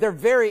 Anyway, they're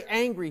very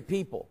angry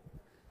people.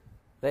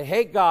 They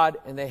hate God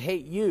and they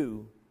hate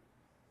you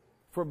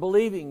for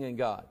believing in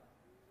God.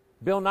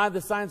 Bill Nye the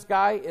Science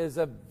Guy is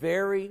a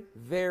very,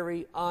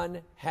 very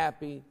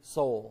unhappy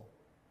soul.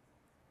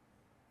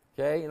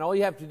 Okay? And all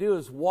you have to do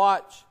is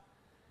watch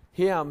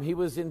him. He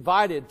was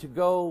invited to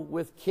go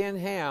with Ken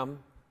Ham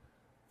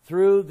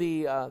through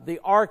the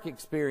Ark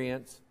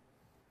experience.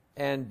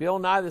 And Bill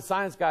Nye the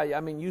Science Guy,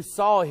 I mean, you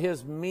saw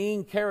his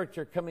mean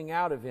character coming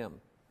out of him.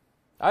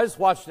 I just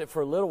watched it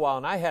for a little while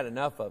and I had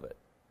enough of it.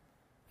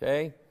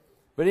 Okay?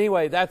 But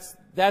anyway, that's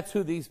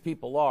who these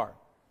people are.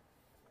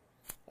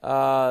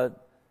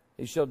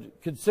 He shall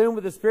consume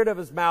with the spirit of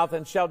his mouth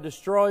and shall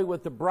destroy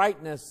with the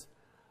brightness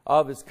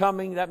of his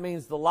coming. That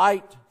means the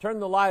light. Turn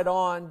the light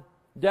on.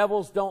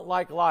 Devils don't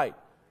like light.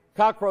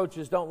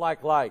 Cockroaches don't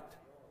like light.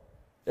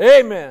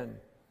 Amen.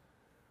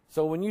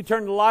 So when you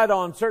turn the light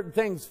on, certain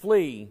things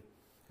flee.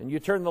 And you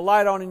turn the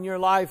light on in your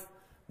life,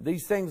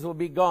 these things will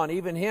be gone.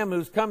 Even him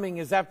who's coming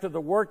is after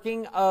the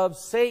working of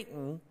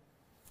Satan.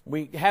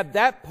 We had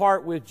that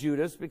part with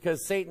Judas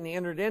because Satan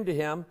entered into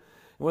him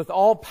with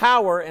all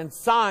power and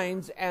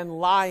signs and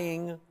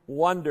lying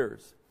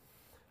wonders.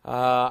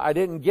 I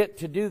didn't get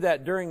to do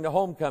that during the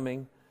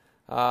homecoming,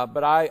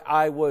 but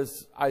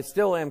I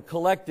still am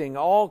collecting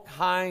all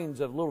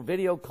kinds of little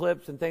video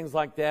clips and things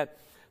like that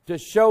to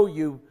show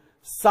you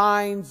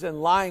signs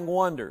and lying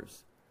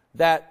wonders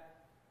that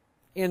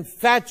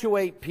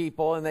infatuate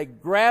people, and they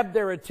grab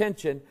their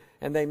attention,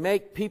 and they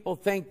make people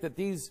think that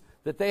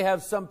that they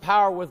have some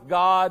power with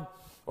God,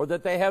 or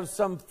that they have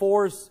some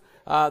force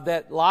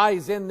that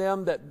lies in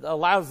them that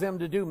allows them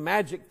to do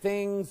magic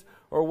things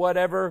or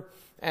whatever.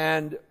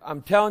 And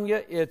I'm telling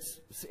you,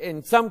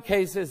 in some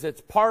cases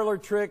it's parlor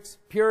tricks,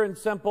 pure and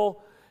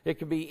simple. It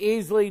can be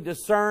easily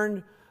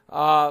discerned,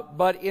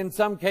 but in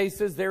some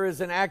cases there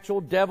is an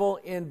actual devil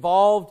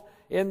involved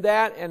in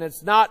that, and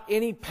it's not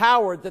any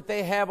power that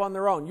they have on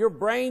their own. Your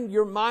brain,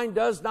 your mind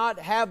does not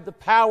have the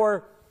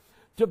power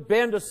to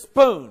bend a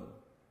spoon.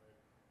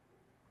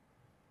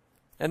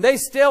 And they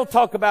still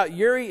talk about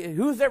Uri.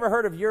 Who's ever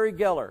heard of Uri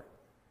Geller?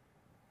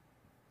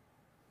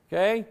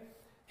 Okay?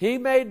 He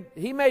made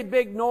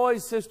big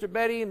noise, Sister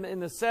Betty, in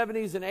the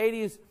 70s and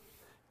 80s,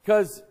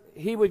 because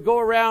he would go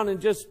around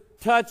and just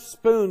touch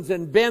spoons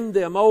and bend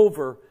them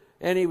over.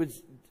 And he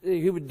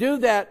would do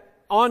that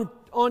on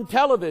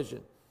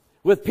television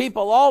with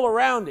people all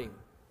around him.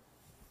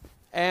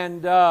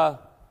 And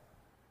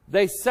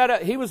they set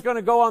up, he was going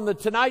to go on the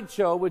Tonight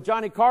Show with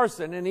Johnny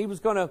Carson, and he was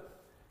going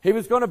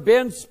to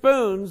bend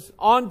spoons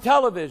on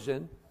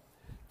television.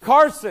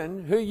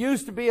 Carson, who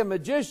used to be a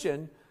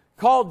magician,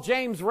 called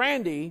James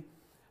Randi,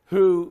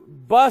 who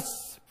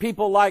busts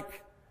people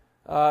like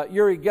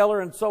Uri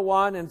Geller and so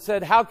on, and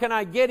said, how can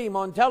I get him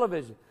on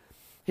television?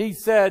 He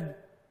said,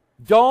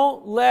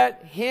 don't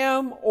let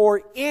him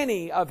or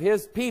any of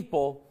his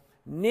people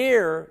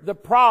near the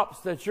props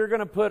that you're going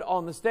to put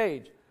on the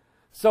stage.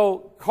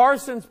 So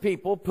Carson's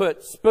people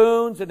put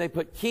spoons, and they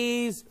put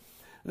keys,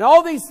 and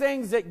all these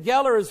things that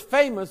Geller is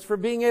famous for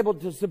being able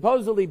to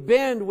supposedly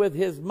bend with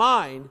his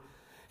mind.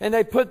 And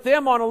they put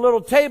them on a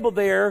little table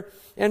there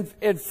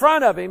in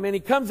front of him. And he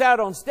comes out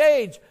on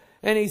stage,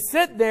 and he's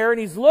sitting there, and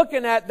he's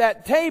looking at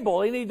that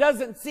table, and he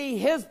doesn't see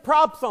his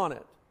props on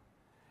it.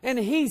 And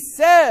he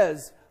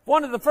says,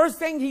 one of the first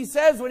things he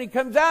says when he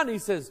comes out, he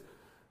says,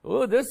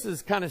 oh, this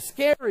is kind of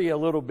scary a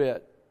little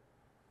bit.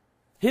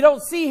 He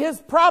don't see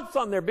his props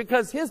on there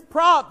because his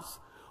props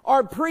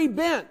are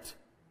pre-bent.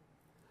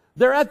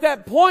 They're at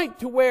that point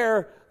to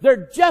where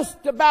they're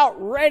just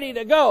about ready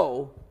to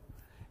go.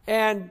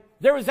 And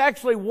there was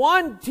actually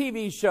one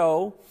TV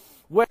show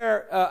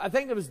where I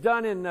think it was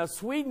done in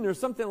Sweden or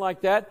something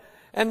like that.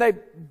 And they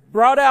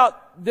brought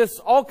out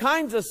all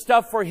kinds of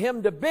stuff for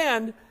him to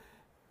bend.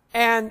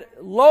 And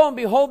lo and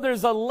behold,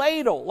 there's a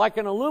ladle, like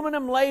an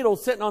aluminum ladle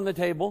sitting on the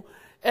table.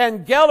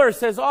 And Geller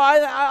says, oh,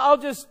 I'll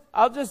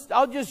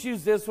just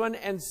use this one.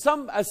 And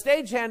a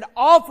stagehand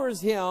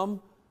offers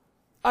him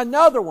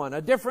another one,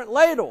 a different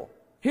ladle.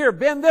 Here,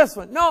 bend this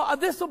one. No,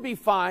 this will be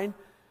fine.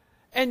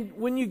 And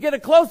when you get a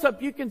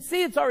close-up, you can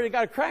see it's already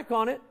got a crack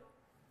on it.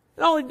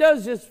 And all he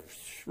does is just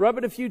rub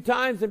it a few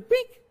times and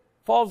peek,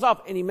 falls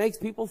off. And he makes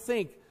people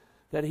think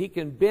that he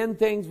can bend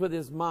things with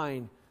his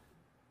mind.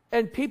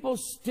 And people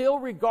still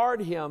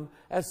regard him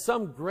as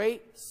some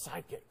great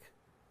psychic.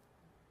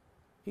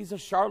 He's a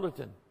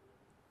charlatan.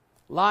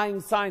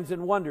 Lying signs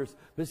and wonders.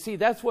 But see,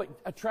 that's what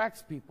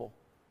attracts people.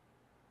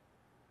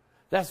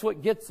 That's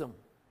what gets them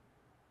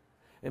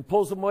and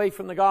pulls them away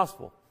from the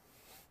gospel.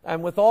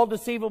 And with all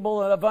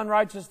deceivable of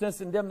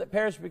unrighteousness and them that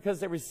perish, because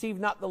they receive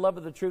not the love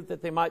of the truth,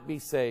 that they might be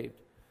saved.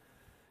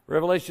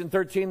 Revelation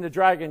 13, the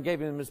dragon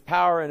gave him his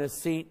power and his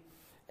seat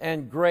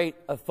and great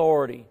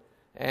authority.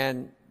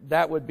 And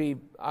that would be,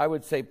 I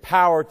would say,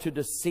 power to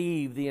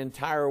deceive the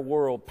entire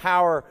world.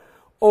 Power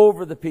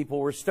over the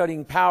people. We're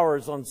studying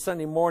powers on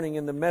Sunday morning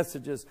in the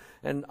messages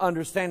and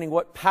understanding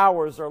what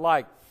powers are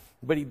like.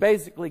 But he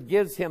basically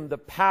gives him the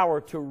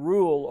power to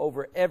rule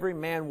over every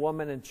man,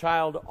 woman, and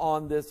child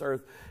on this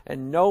earth.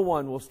 And no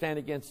one will stand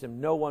against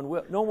him. No one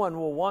will. No one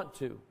will want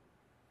to.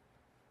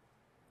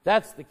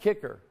 That's the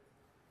kicker.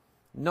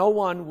 No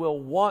one will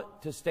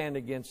want to stand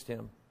against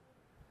him.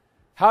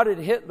 How did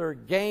Hitler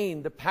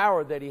gain the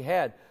power that he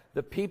had?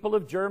 The people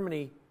of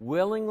Germany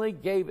willingly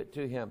gave it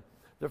to him.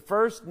 The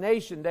first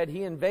nation that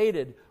he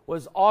invaded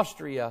was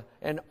Austria.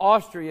 And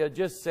Austria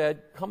just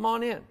said, come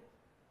on in.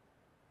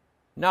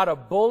 Not a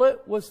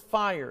bullet was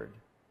fired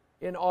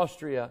in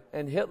Austria,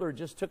 and Hitler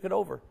just took it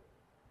over.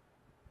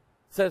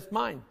 Says,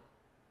 mine.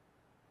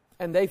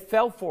 And they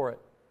fell for it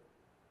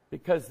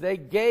because they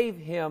gave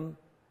him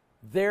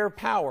their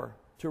power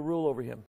to rule over him.